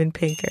Steven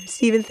Pinker.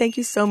 Stephen, thank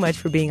you so much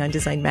for being on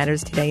Design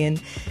Matters today, and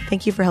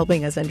thank you for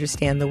helping us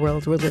understand the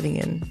world we're living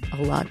in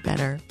a lot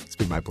better. It's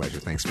been my pleasure.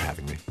 Thanks for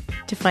having me.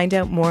 To find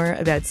out more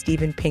about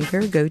Steven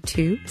Pinker, go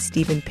to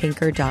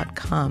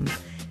stevenpinker.com.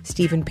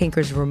 Steven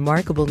Pinker's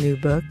remarkable new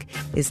book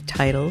is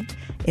titled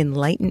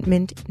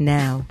Enlightenment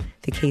Now,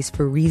 The Case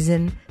for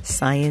Reason,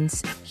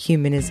 Science,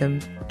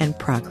 Humanism, and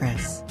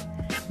Progress.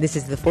 This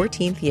is the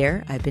 14th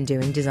year I've been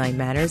doing Design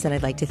Matters, and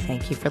I'd like to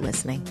thank you for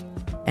listening.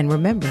 And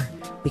remember,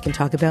 we can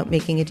talk about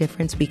making a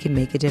difference, we can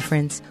make a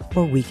difference,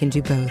 or we can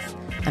do both.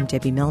 I'm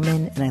Debbie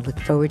Millman, and I look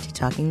forward to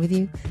talking with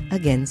you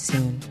again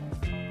soon.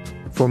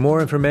 For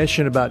more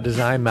information about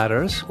Design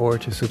Matters or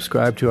to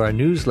subscribe to our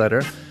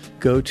newsletter,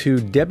 go to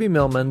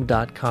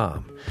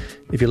debbiemillman.com.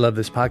 If you love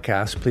this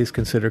podcast, please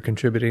consider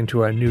contributing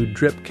to our new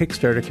DRIP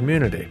Kickstarter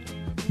community.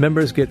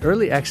 Members get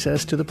early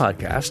access to the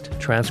podcast,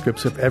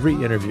 transcripts of every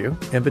interview,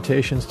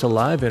 invitations to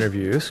live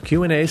interviews,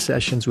 Q&A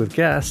sessions with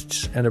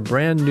guests, and a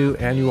brand new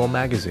annual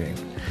magazine.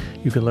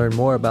 You can learn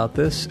more about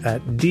this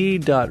at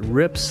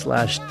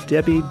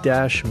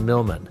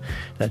d.rip/Debbie-Millman.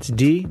 That's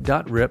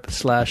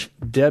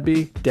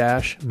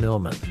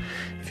d.rip/Debbie-Millman.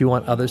 If you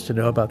want others to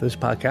know about this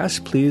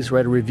podcast, please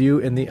write a review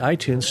in the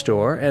iTunes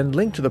store and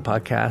link to the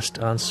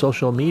podcast on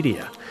social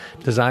media.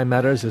 Design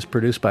Matters is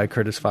produced by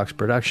Curtis Fox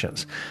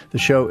Productions. The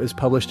show is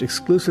published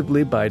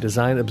exclusively by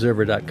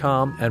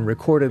DesignObserver.com and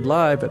recorded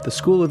live at the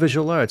School of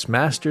Visual Arts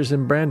Masters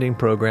in Branding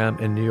program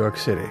in New York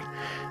City.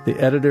 The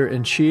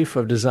editor-in-chief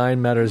of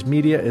Design Matters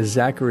Media is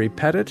Zachary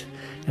Pettit,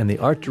 and the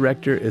art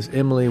director is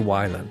Emily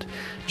Weiland.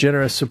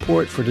 Generous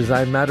support for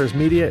Design Matters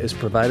Media is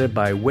provided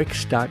by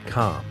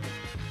Wix.com.